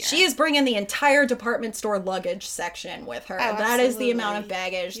behavior. She is bringing the entire department store luggage section with her. Oh, that is the amount of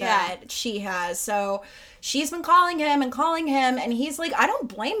baggage that she has. So she's been calling him, and he's like, I don't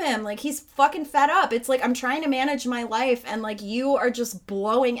blame him. Like, he's fucking fed up. It's like, I'm trying to manage my life, and like, you are just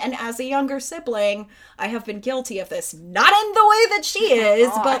blowing. And as a younger sibling, I have been guilty of this. Not in the way that she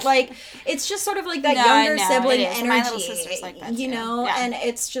is, but like, it's just sort of like that younger sibling energy. My little sister's like that too. You know? Yeah. And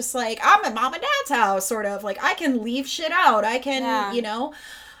it's just like, I'm at mom and dad's house, sort of. Like, I can leave shit out. I can, you know?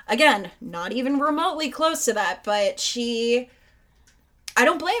 Again, not even remotely close to that, but I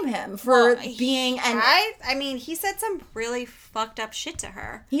don't blame him for being... I mean, he said some really fucked up shit to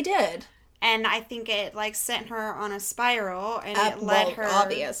her. He did. And I think it, like, sent her on a spiral, and it led her...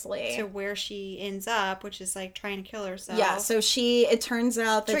 obviously. ...to where she ends up, which is, like, trying to kill herself. Yeah, so it turns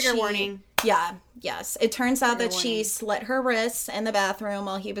out that Trigger warning. Yeah, yes. It turns out that she slit her wrists in the bathroom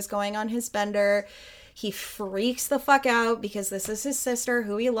while he was going on his bender. He freaks the fuck out because this is his sister,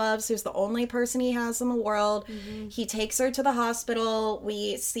 who he loves, who's the only person he has in the world. Mm-hmm. He takes her to the hospital.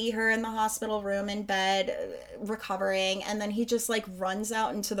 We see her in the hospital room in bed, recovering, and then he just, like, runs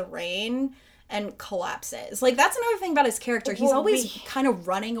out into the rain and collapses. Like, that's another thing about his character. He's always kind of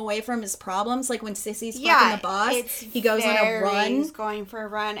running away from his problems. Like, when Sissy's fucking the boss, he goes on a run. He's going for a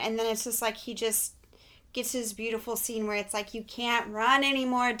run, and then it's just like he just gets his beautiful scene where it's like, you can't run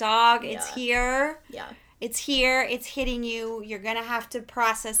anymore, dog. It's here. Yeah. It's here. It's hitting you. You're going to have to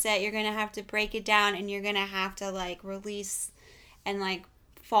process it. You're going to have to break it down, and you're going to have to, like, release and, like,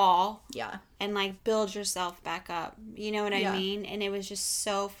 fall. Yeah. And, like, build yourself back up. You know what I mean? And it was just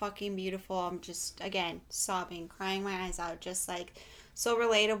so fucking beautiful. I'm just, again, sobbing, crying my eyes out. Just, like, so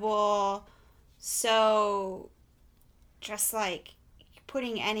relatable. So just, like,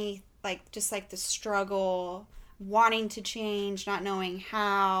 putting any... like, just, like, the struggle, wanting to change, not knowing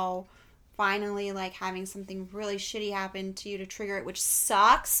how, finally, like, having something really shitty happen to you to trigger it, which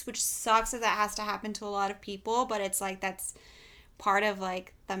sucks that that has to happen to a lot of people, but it's, like, that's part of,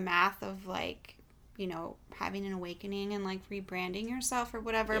 like, the math of, like, you know, having an awakening and, like, rebranding yourself or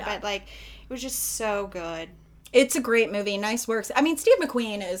whatever, but, like, it was just so good. It's a great movie. Nice works. I mean, Steve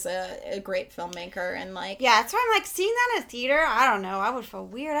McQueen is a great filmmaker, and like... Yeah, that's why I'm like, seeing that in a theater, I don't know. I would feel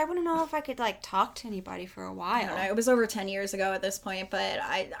weird. I wouldn't know if I could, like, talk to anybody for a while. I don't know. It was over 10 years ago at this point, but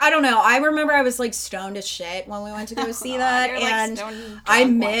I don't know. I remember I was, like, stoned as shit when we went to go see that, and I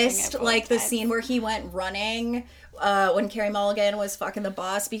missed, like, the scene where he went running... when Carey Mulligan was fucking the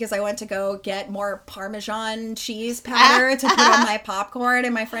boss, because I went to go get more Parmesan cheese powder to put on my popcorn,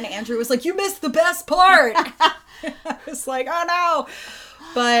 and my friend Andrew was like, "You missed the best part." I was like, "Oh no!"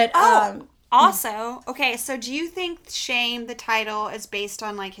 But also, okay, so do you think Shame, the title, is based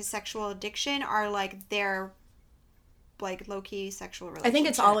on, like, his sexual addiction, or, like, their, like, low-key sexual relationship? I think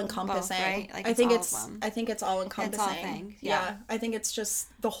it's all encompassing. Both, right? Like, I think it's all encompassing. It's all things, yeah. I think it's just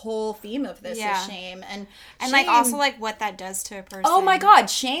the whole theme of this is shame, and shame, like, also, like, what that does to a person. Oh my god,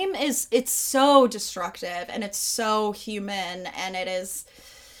 shame it's so destructive, and it's so human, and it is...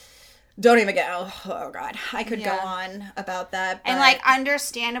 Don't even go. Oh god, I could go on about that, but... and, like,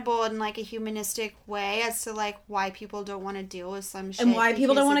 understandable in, like, a humanistic way as to, like, why people don't want to deal with some shit, and why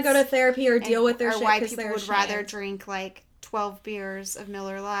people don't want to go to therapy or deal with their shit, or why people would ashamed. rather drink, like, 12 beers of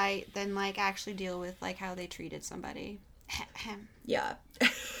Miller Lite than, like, actually deal with, like, how they treated somebody. Yeah.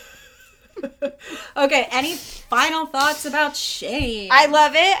 Okay, any final thoughts about Shame? I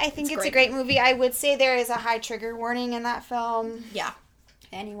love it. I think it's a great movie. I would say there is a high trigger warning in that film. Yeah.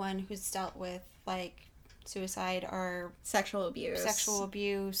 Anyone who's dealt with, like, suicide or sexual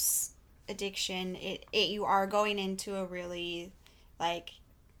abuse, addiction, you are going into a really, like,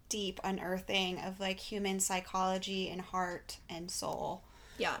 deep unearthing of, like, human psychology and heart and soul.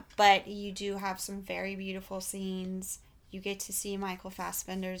 Yeah. But you do have some very beautiful scenes. You get to see Michael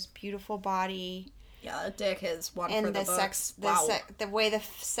Fassbender's beautiful body. Yeah, the dick is one and for the books. The way the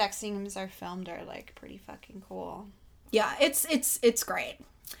sex scenes are filmed are, like, pretty fucking cool. Yeah, it's great.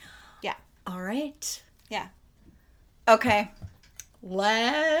 Yeah. All right. Yeah. Okay.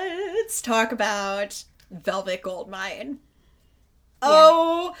 Let's talk about Velvet Goldmine.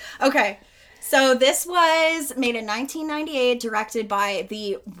 Oh, okay. So this was made in 1998, directed by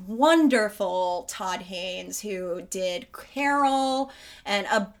the wonderful Todd Haynes, who did Carol and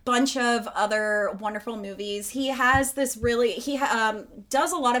a bunch of other wonderful movies. He has this really, he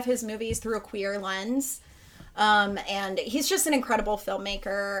does a lot of his movies through a queer lens. And he's just an incredible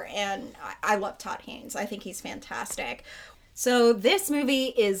filmmaker, and I love Todd Haynes. I think he's fantastic. So this movie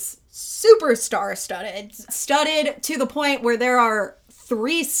is super studded to the point where there are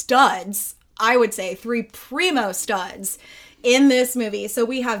 3 studs, I would say 3 primo studs in this movie. So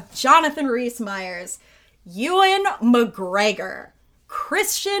we have Jonathan Rhys-Meyers, Ewan McGregor,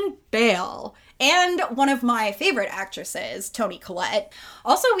 Christian Bale, and one of my favorite actresses, Toni Collette.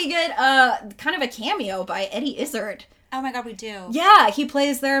 Also, we get kind of a cameo by Eddie Izzard. Oh my god, we do. Yeah, he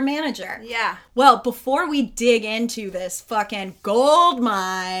plays their manager. Yeah. Well, before we dig into this fucking gold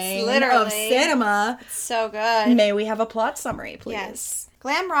mine of cinema... It's so good. May we have a plot summary, please? Yes.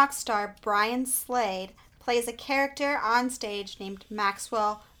 Glam rock star Brian Slade plays a character on stage named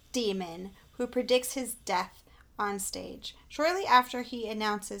Maxwell Demon, who predicts his death on stage. Shortly after he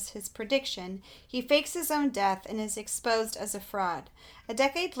announces his prediction, he fakes his own death and is exposed as a fraud. A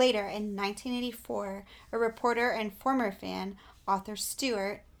decade later, in 1984, a reporter and former fan, Arthur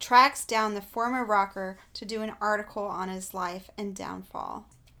Stewart, tracks down the former rocker to do an article on his life and downfall.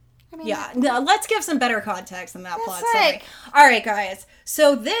 I mean, yeah, no, let's give some better context than that plot like... summary. All right, guys.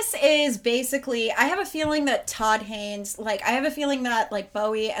 So this is basically, I have a feeling that Todd Haynes, I have a feeling that,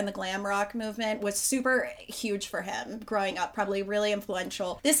 Bowie and the glam rock movement was super huge for him growing up, probably really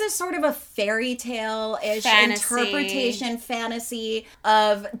influential. This is sort of a fairy tale-ish interpretation, fantasy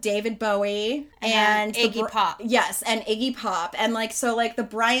of David Bowie and Iggy Pop. Yes, and Iggy Pop. And, the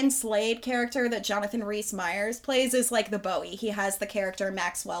Brian Slade character that Jonathan Rhys-Meyers plays is, the Bowie. He has the character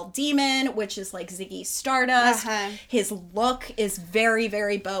Maxwell Demon, which is Ziggy Stardust. His look is very,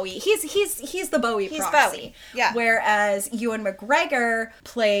 very Bowie. He's the Bowie proxy. Bowie. Yeah. Whereas Ewan McGregor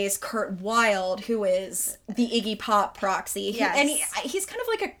plays Kurt Wilde, who is the Iggy Pop proxy. Yes. And he's kind of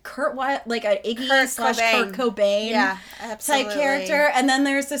like a Kurt Wilde, like an Iggy Kurt Cobain type character. And then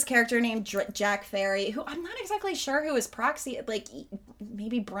there's this character named Jack Ferry, who I'm not exactly sure who his proxy,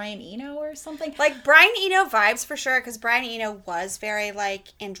 maybe Brian Eno or something. Brian Eno vibes for sure, because Brian Eno was very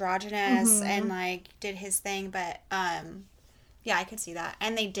androgynous and did his thing, but yeah, I could see that.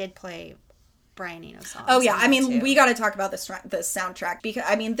 And they did play Brian Eno songs. Oh yeah, I mean, we got to talk about the soundtrack, because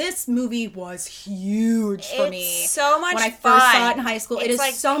I mean, this movie was huge for me. It's so much fun. When I first saw it in high school, it is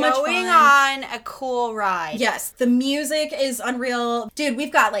like so much fun. going on a cool ride. Yes, the music is unreal. Dude,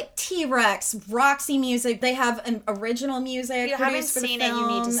 we've got like T-Rex, Roxy music. They have an original music. If you haven't seen it, you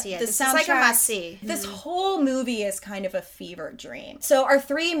need to see it. This is like a must-see. This whole movie is kind of a fever dream. So our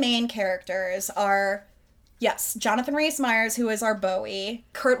three main characters are... Yes, Jonathan Rhys-Meyers, who is our Bowie,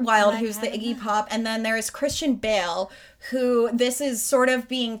 Kurt Wilde, who's the Iggy Pop, and then there's Christian Bale, who this is sort of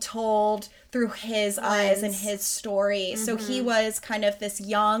being told through his eyes and his story. So he was kind of this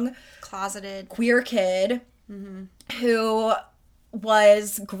young, closeted, queer kid who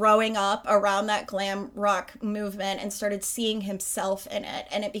was growing up around that glam rock movement and started seeing himself in it,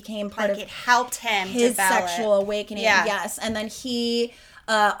 and it became part of it helped him his develop. sexual awakening. Yeah. Yes, and then he...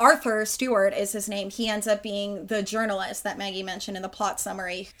 Arthur Stewart is his name. He ends up being the journalist that Maggie mentioned in the plot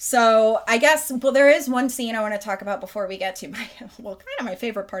summary. So I guess, well, there is one scene I want to talk about before we get to my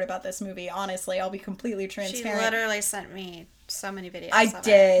favorite part about this movie, honestly. I'll be completely transparent. She literally sent me so many videos. I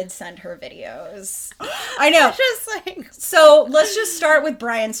did send her videos. I know. Just like... So let's just start with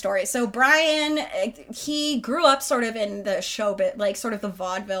Brian's story. So Brian, he grew up sort of in the showbiz, like sort of the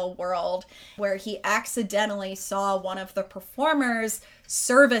vaudeville world, where he accidentally saw one of the performers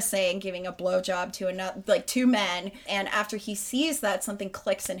giving a blowjob to another, like two men, and after he sees that, something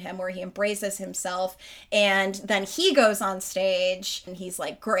clicks in him where he embraces himself, and then he goes on stage and he's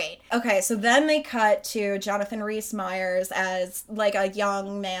like, great. Okay, so then they cut to Jonathan Rhys-Meyers as like a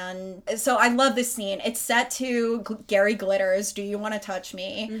young man. So I love this scene. It's set to Gary Glitter's Do You Want to Touch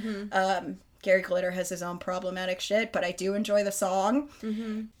Me? Gary Glitter has his own problematic shit, but I do enjoy the song.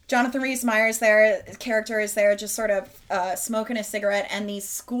 Jonathan Rhys-Meyers, their character, is there just sort of smoking a cigarette, and these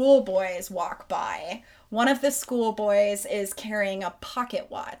schoolboys walk by. One of the schoolboys is carrying a pocket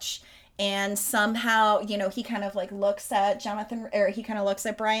watch, and somehow, you know, he kind of like looks at he kind of looks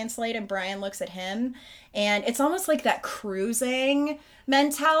at Brian Slade, and Brian looks at him, and it's almost like that cruising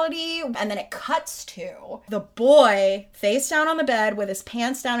mentality, and then it cuts to the boy face down on the bed with his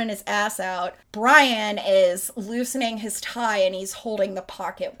pants down and his ass out. Brian is loosening his tie and he's holding the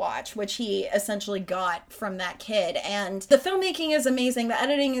pocket watch, which he essentially got from that kid. And the filmmaking is amazing, the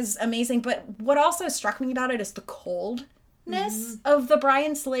editing is amazing, but what also struck me about it is the coldness of the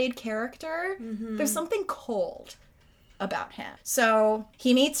Brian Slade character. There's something cold about him. So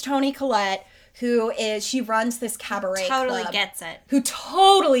he meets Toni Collette, she runs this cabaret club. Who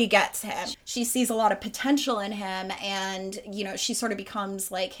totally gets him. She sees a lot of potential in him, and, you know, she sort of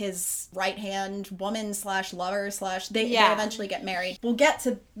becomes like his right-hand woman / lover / they eventually get married. We'll get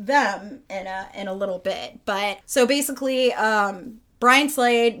to them in a little bit. But, so basically, Brian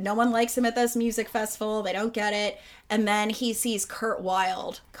Slade, no one likes him at this music festival. They don't get it. And then he sees Kurt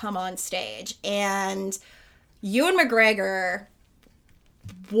Wilde come on stage, and Ewan McGregor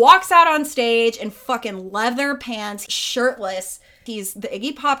walks out on stage in fucking leather pants, shirtless. He's the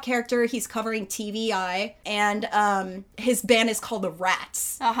Iggy Pop character. He's covering TVI, and his band is called The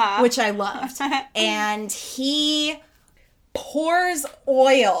Rats, which I loved. And he pours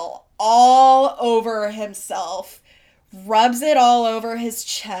oil all over himself, rubs it all over his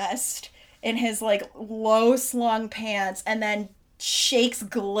chest in his like low slung pants, and then shakes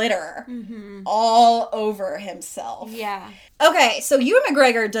glitter all over himself. Yeah. Okay, so Ewan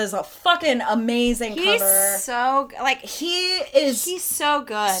McGregor does a fucking amazing cover. He's so, like, he's so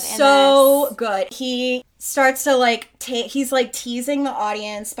good. So good. He starts to, like, he's, like, teasing the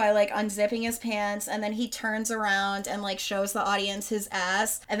audience by, like, unzipping his pants, and then he turns around and, like, shows the audience his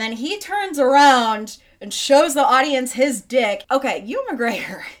ass, and then he turns around and shows the audience his dick. Okay, Ewan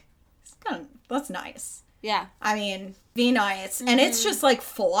McGregor, that's nice. Yeah. I mean, be nice. And it's just, like,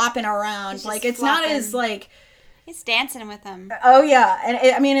 flopping around. Like, it's flopping. Not as, like... He's dancing with him. Oh, yeah.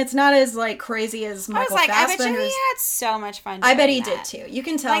 And I mean, it's not as, like, crazy as Michael Fassbender. I bet you he had so much fun doing I bet he that. did, too. You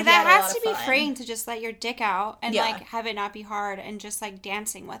can tell like, he had a lot of fun. That has to be freeing to just let your dick out and, like, have it not be hard and just, like,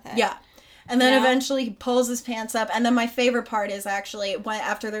 dancing with it. Yeah. And then eventually he pulls his pants up. And then my favorite part is actually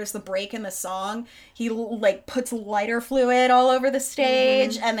after there's the break in the song, he, like, puts lighter fluid all over the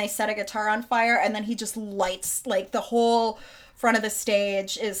stage, and they set a guitar on fire, and then he just lights, like, the whole front of the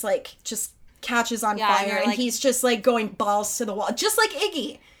stage is, like, just catches on fire, and he's just, like, going balls to the wall, just like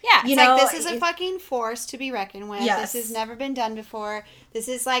Iggy. Yeah, it's like, this is a fucking force to be reckoned with. Yes. This has never been done before. This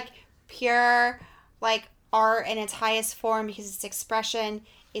is, like, pure, like, art in its highest form because it's expression.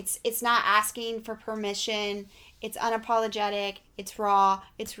 It's not asking for permission. It's unapologetic. It's raw.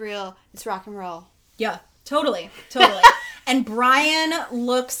 It's real. It's rock and roll. Yeah, totally. And Brian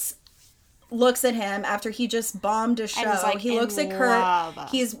looks looks at him after he just bombed a show. And he looks at love.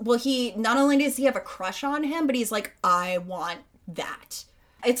 Kurt. He not only does he have a crush on him, but he's like, I want that.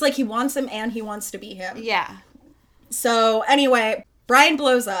 It's like he wants him and he wants to be him. Yeah. So anyway, Brian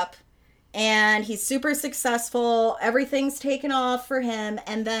blows up and he's super successful. Everything's taken off for him.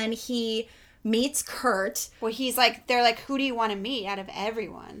 And then he meets Kurt. Well, he's like, they're like, who do you want to meet out of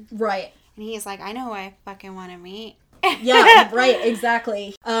everyone? Right. And he's like, I know who I fucking want to meet. Yeah, right,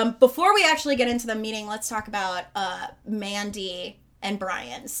 exactly. Before we actually get into the meeting, let's talk about Mandy and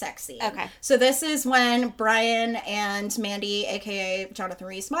Brian's sex scene. Okay. So this is when Brian and Mandy, aka Jonathan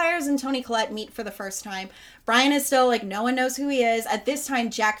Rhys-Meyers, and Toni Collette meet for the first time. Brian is still like, no one knows who he is. At this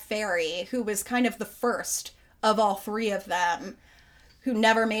time, Jack Ferry, who was kind of the first of all three of them, who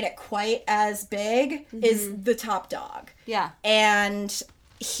never made it quite as big, is the top dog. Yeah. And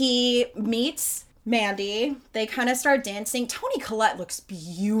he meets Mandy. They kind of start dancing. Toni Collette looks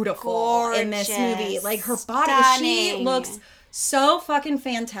beautiful in this movie. Like, her body, she looks so fucking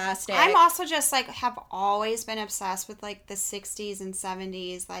fantastic. I'm also just like, have always been obsessed with like the 60s and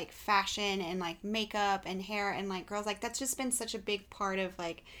 70s, like fashion and like makeup and hair and like girls. Like, that's just been such a big part of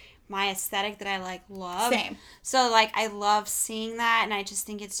like my aesthetic that I like love. Same. So like, I love seeing that, and I just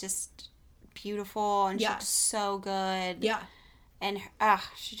think it's just beautiful, and she looks so good. Yeah. And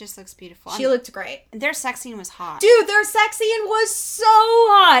she just looks beautiful. She looked great. Their sex scene was hot. Dude, their sex scene was so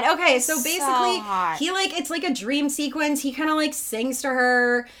hot. Okay, so basically, hot. he like, it's like a dream sequence. He kind of like sings to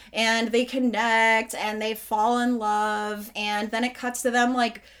her and they connect and they fall in love. And then it cuts to them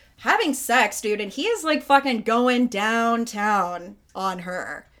like having sex, dude. And he is like fucking going downtown on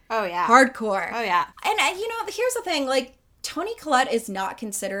her. Oh, yeah. Hardcore. Oh, yeah. And here's the thing, like, Toni Collette is not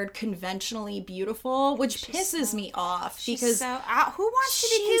considered conventionally beautiful, which pisses me off because who wants to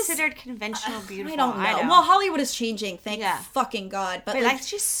be considered conventional beautiful? I don't know. Well, Hollywood is changing, thank fucking God. But like,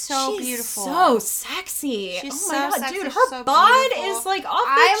 she's so beautiful, so sexy. She's oh my God, sexy, dude, her bod is like off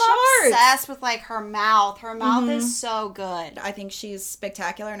the charts. I'm obsessed with like her mouth. Her mouth is so good. I think she's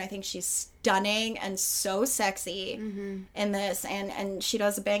spectacular, and I think she's stunning and so sexy in this, and she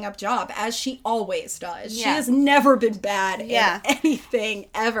does a bang up job, as she always does. She has never been bad in anything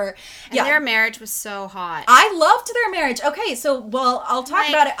ever. And their marriage was so hot. I loved their marriage. Okay, so I'll talk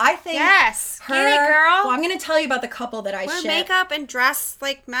about it. I think get it, girl. Well, I'm going to tell you about the couple that I wear ship. Makeup and dress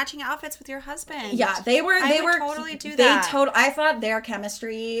like matching outfits with your husband. Yeah, they were totally do that. I thought their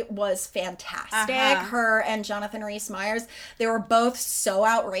chemistry was fantastic. Her and Jonathan Rhys-Meyers, they were both so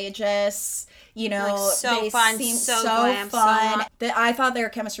outrageous. You know, like so they fun, seemed so fun. glam, I thought their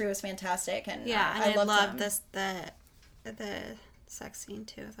chemistry was fantastic, and I loved them. the sex scene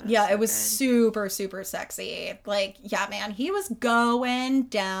too. It was super, super sexy. Like, yeah, man, he was going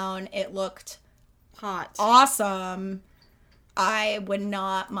down. It looked hot, awesome. I would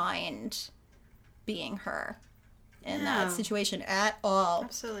not mind being her in that situation at all.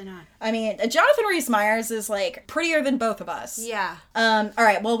 Absolutely not. I mean, Jonathan Rhys-Meyers is like prettier than both of us. Yeah. All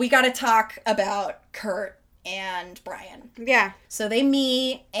right. Well, we got to talk about Kurt and Brian. Yeah. So they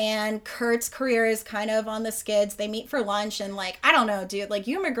meet, and Kurt's career is kind of on the skids. They meet for lunch, and like, I don't know, dude. Like,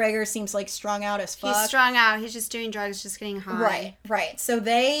 Ewan McGregor seems like strung out as fuck. He's strung out. He's just doing drugs, just getting high. Right. So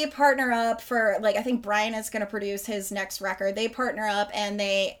they partner up for, like, I think Brian is going to produce his next record. They partner up, and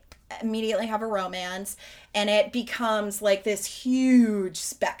they immediately have a romance, and it becomes like this huge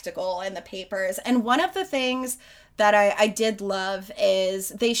spectacle in the papers. And one of the things that I did love is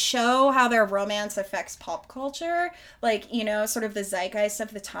they show how their romance affects pop culture, like, you know, sort of the zeitgeist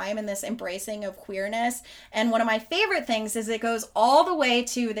of the time and this embracing of queerness. And one of my favorite things is it goes all the way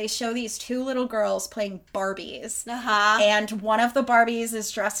to, they show these two little girls playing Barbies. And one of the Barbies is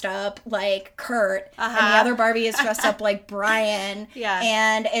dressed up like Kurt, and the other Barbie is dressed up like Brian.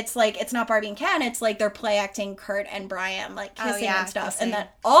 And it's like, it's not Barbie and Ken, it's like they're play acting Kurt and Brian, like kissing and stuff. Kissing. And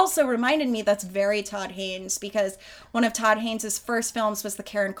that also reminded me that's very Todd Haynes, because one of Todd Haynes' first films was the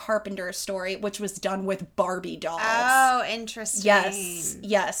Karen Carpenter Story, which was done with Barbie dolls. Oh, interesting.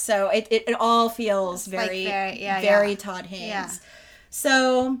 Yes. So it all feels very Todd Haynes. Yeah.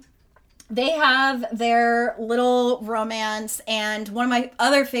 So they have their little romance, and one of my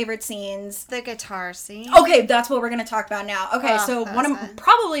other favorite scenes, the guitar scene. Okay, that's what we're going to talk about now. Okay, so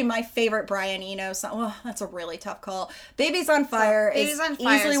probably my favorite Brian Eno song. Well, that's a really tough call. Baby's on Fire is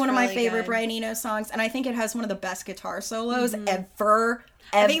easily one of my favorite Brian Eno songs, and I think it has one of the best guitar solos ever.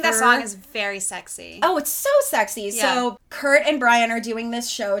 I think that song is very sexy. Oh, it's so sexy. Yeah. So Kurt and Brian are doing this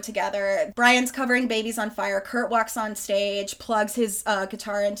show together. Brian's covering Babies on Fire. Kurt walks on stage, plugs his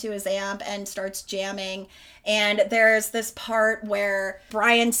guitar into his amp, and starts jamming. And there's this part where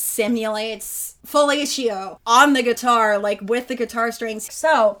Brian simulates fellatio on the guitar, like with the guitar strings.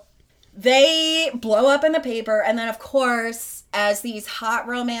 So they blow up in the paper, and then, of course, as these hot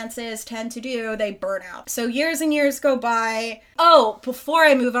romances tend to do, they burn out. So years and years go by. Oh, before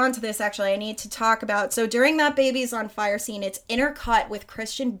I move on to this, actually, I need to talk about, so during that baby's on fire scene, it's intercut with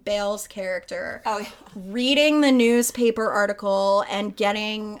Christian Bale's character reading the newspaper article and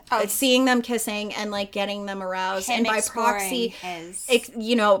seeing them kissing and, like, getting them aroused. And by proxy,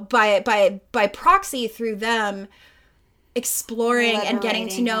 by proxy through them, exploring and getting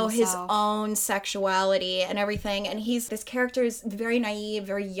to know his own sexuality and everything. And this character is very naive,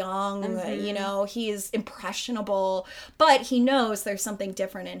 very young, he's impressionable, but he knows there's something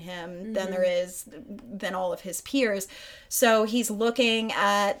different in him than all of his peers. So he's looking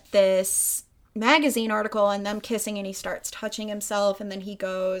at this magazine article and them kissing, and he starts touching himself, and then he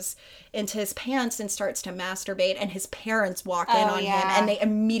goes into his pants and starts to masturbate, and his parents walk in on him, and they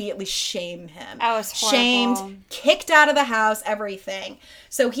immediately shame him. That was horrible. Shamed, kicked out of the house, everything.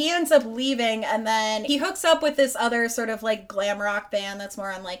 So he ends up leaving, and then he hooks up with this other sort of like glam rock band that's more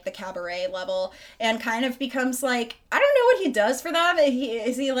on like the cabaret level, and kind of becomes like, I don't know what he does for them.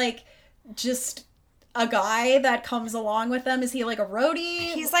 Is he like just a guy that comes along with them? Is he like a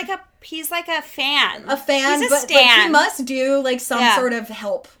roadie? He's like a fan. A fan, he's but he must do like some sort of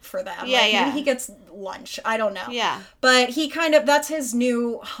help for them. Yeah, like, maybe he gets lunch. I don't know. Yeah. But he that's his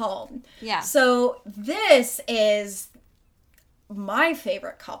new home. Yeah. So this is my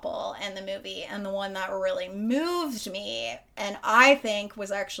favorite couple in the movie, and the one that really moved me, and I think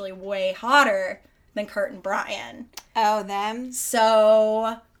was actually way hotter than Kurt and Brian. Oh, them?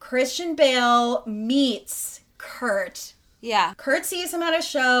 So Christian Bale meets Kurt. Yeah. Kurt sees him at a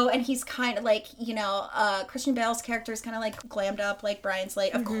show, and he's kind of like, Christian Bale's character is kind of like glammed up like Brian's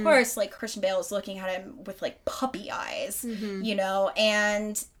like, of course, like Christian Bale is looking at him with like puppy eyes,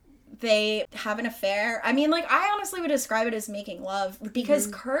 and they have an affair. I mean, like, I honestly would describe it as making love, because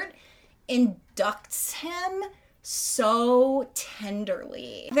Kurt inducts him so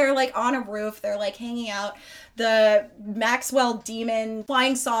tenderly. They're like on a roof, they're like hanging out. The Maxwell demon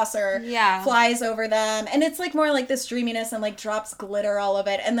flying saucer flies over them, and it's like more like this dreaminess and like drops glitter all of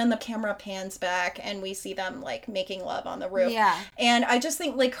it, and then the camera pans back and we see them like making love on the roof. And I just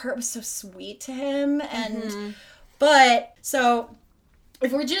think like Kurt was so sweet to him. And but so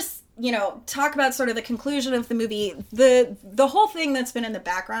if we're just talk about sort of the conclusion of the movie, the whole thing that's been in the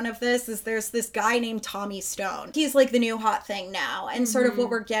background of this is there's this guy named Tommy Stone. He's like the new hot thing now. And sort of what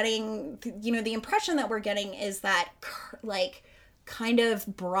we're getting, the impression that we're getting is that like kind of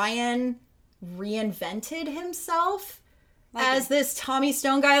Brian reinvented himself as this Tommy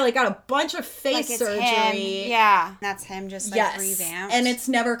Stone guy, like got a bunch of face surgery. Him. Yeah. That's him just like revamped. And it's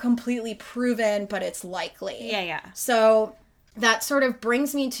never completely proven, but it's likely. Yeah. So that sort of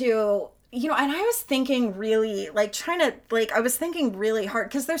brings me to, and I was thinking really, like, I was thinking really hard,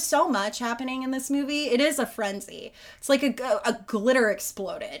 because there's so much happening in this movie. It is a frenzy. It's like a glitter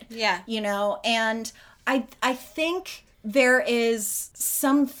exploded. Yeah. And I think there is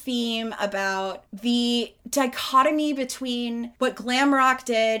some theme about the dichotomy between what glam rock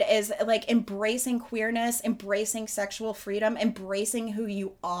did is like embracing queerness, embracing sexual freedom, embracing who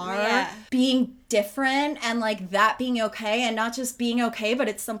you are, being different, and like that being okay, and not just being okay, but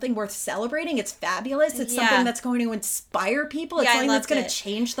it's something worth celebrating. It's fabulous. It's something that's going to inspire people. It's something that's going to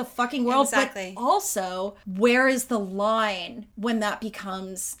change the fucking world. Exactly. But also, where is the line when that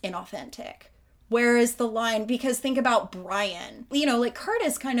becomes inauthentic? Where is the line? Because think about Brian. Like Kurt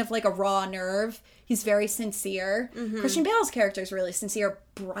is kind of like a raw nerve. He's very sincere. Christian Bale's character is really sincere.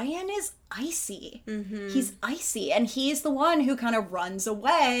 Brian is icy. He's icy. And he's the one who kind of runs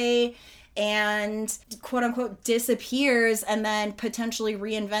away and quote unquote disappears, and then potentially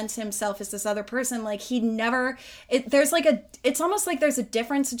reinvents himself as this other person. Like it's almost like there's a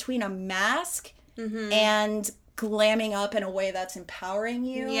difference between a mask and glamming up in a way that's empowering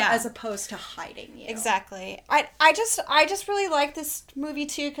you as opposed to hiding you. Exactly. I just really like this movie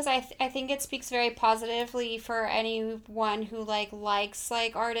too, because I think it speaks very positively for anyone who likes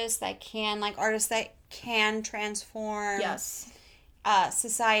artists that can transform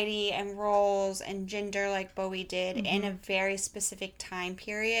society and roles and gender like Bowie did in a very specific time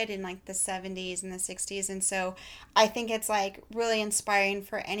period in like the 70s and the 60s. And so I think it's like really inspiring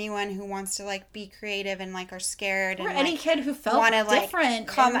for anyone who wants to like be creative and like are scared, or and any kid who felt want to different, like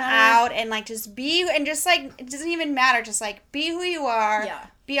come out and like just be, and just like it doesn't even matter, just like be who you are,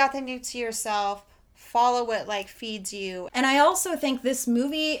 be authentic to yourself, follow what like feeds you. And I also think this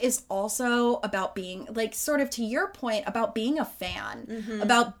movie is also about being, like, sort of to your point, about being a fan,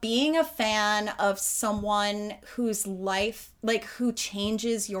 about being a fan of someone whose life, like,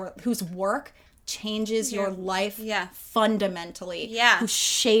 whose work changes your life Yeah. fundamentally. Yeah. Who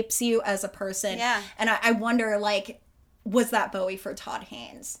shapes you as a person. Yeah. And I wonder, like, was that Bowie for Todd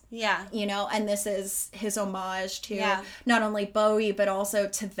Haynes? Yeah. You know, and this is his homage to Yeah. not only Bowie, but also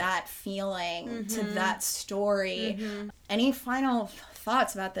to that feeling, to that story. Any final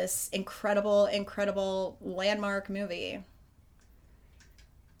thoughts about this incredible, incredible landmark movie?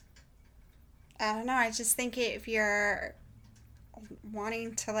 I don't know. I just think if you're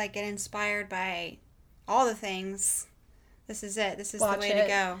wanting to like get inspired by all the things, this is it. This is Watch the way it. to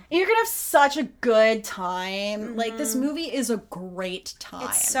go. You're gonna have such a good time. Like, this movie is a great time.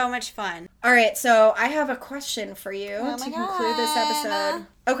 It's so much fun. All right, so I have a question for you Oh to my conclude this God. episode.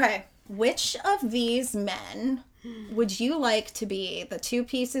 Okay, which of these men would you like to be the two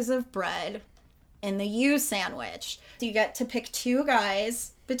pieces of bread in the you sandwich? You get to pick two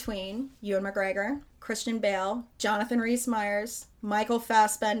guys between Ewan McGregor, Christian Bale, Jonathan Rhys-Meyers, Michael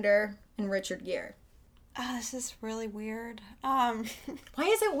Fassbender, and Richard Gere. Oh, this is really weird. Why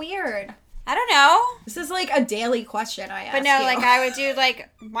is it weird? I don't know. This is like a daily question I ask But no, you. like I would do like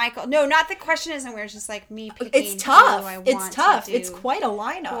Michael. No, not the question isn't weird. It's just like me picking. It's tough. Who I It's want tough. to do, It's quite a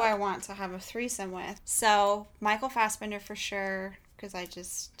lineup. who I want to have a threesome with. So Michael Fassbender for sure, because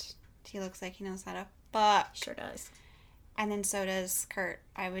he looks like he knows how to fuck. Sure does. And then so does Kurt.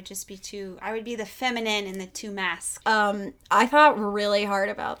 I would be the feminine in the two masks. I thought really hard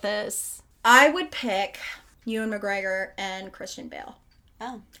about this. I would pick Ewan McGregor and Christian Bale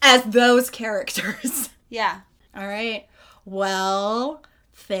Oh. as those characters. Yeah. All right. Well,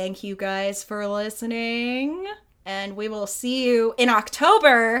 thank you guys for listening. And we will see you in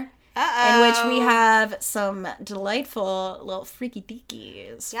October, in which we have some delightful little freaky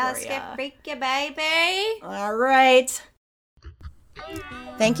deekies Yeah, for let's ya. get freaky, baby. All right.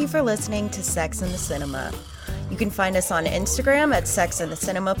 Thank you for listening to Sex in the Cinema. You can find us on Instagram at Sex in the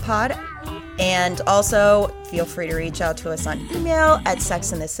Cinema Pod. And also, feel free to reach out to us on email at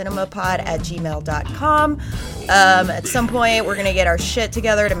sexinthecinemapod@gmail.com. At some point, we're going to get our shit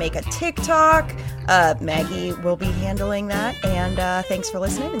together to make a TikTok. Maggie will be handling that. And thanks for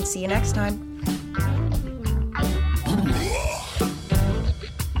listening, and see you next time.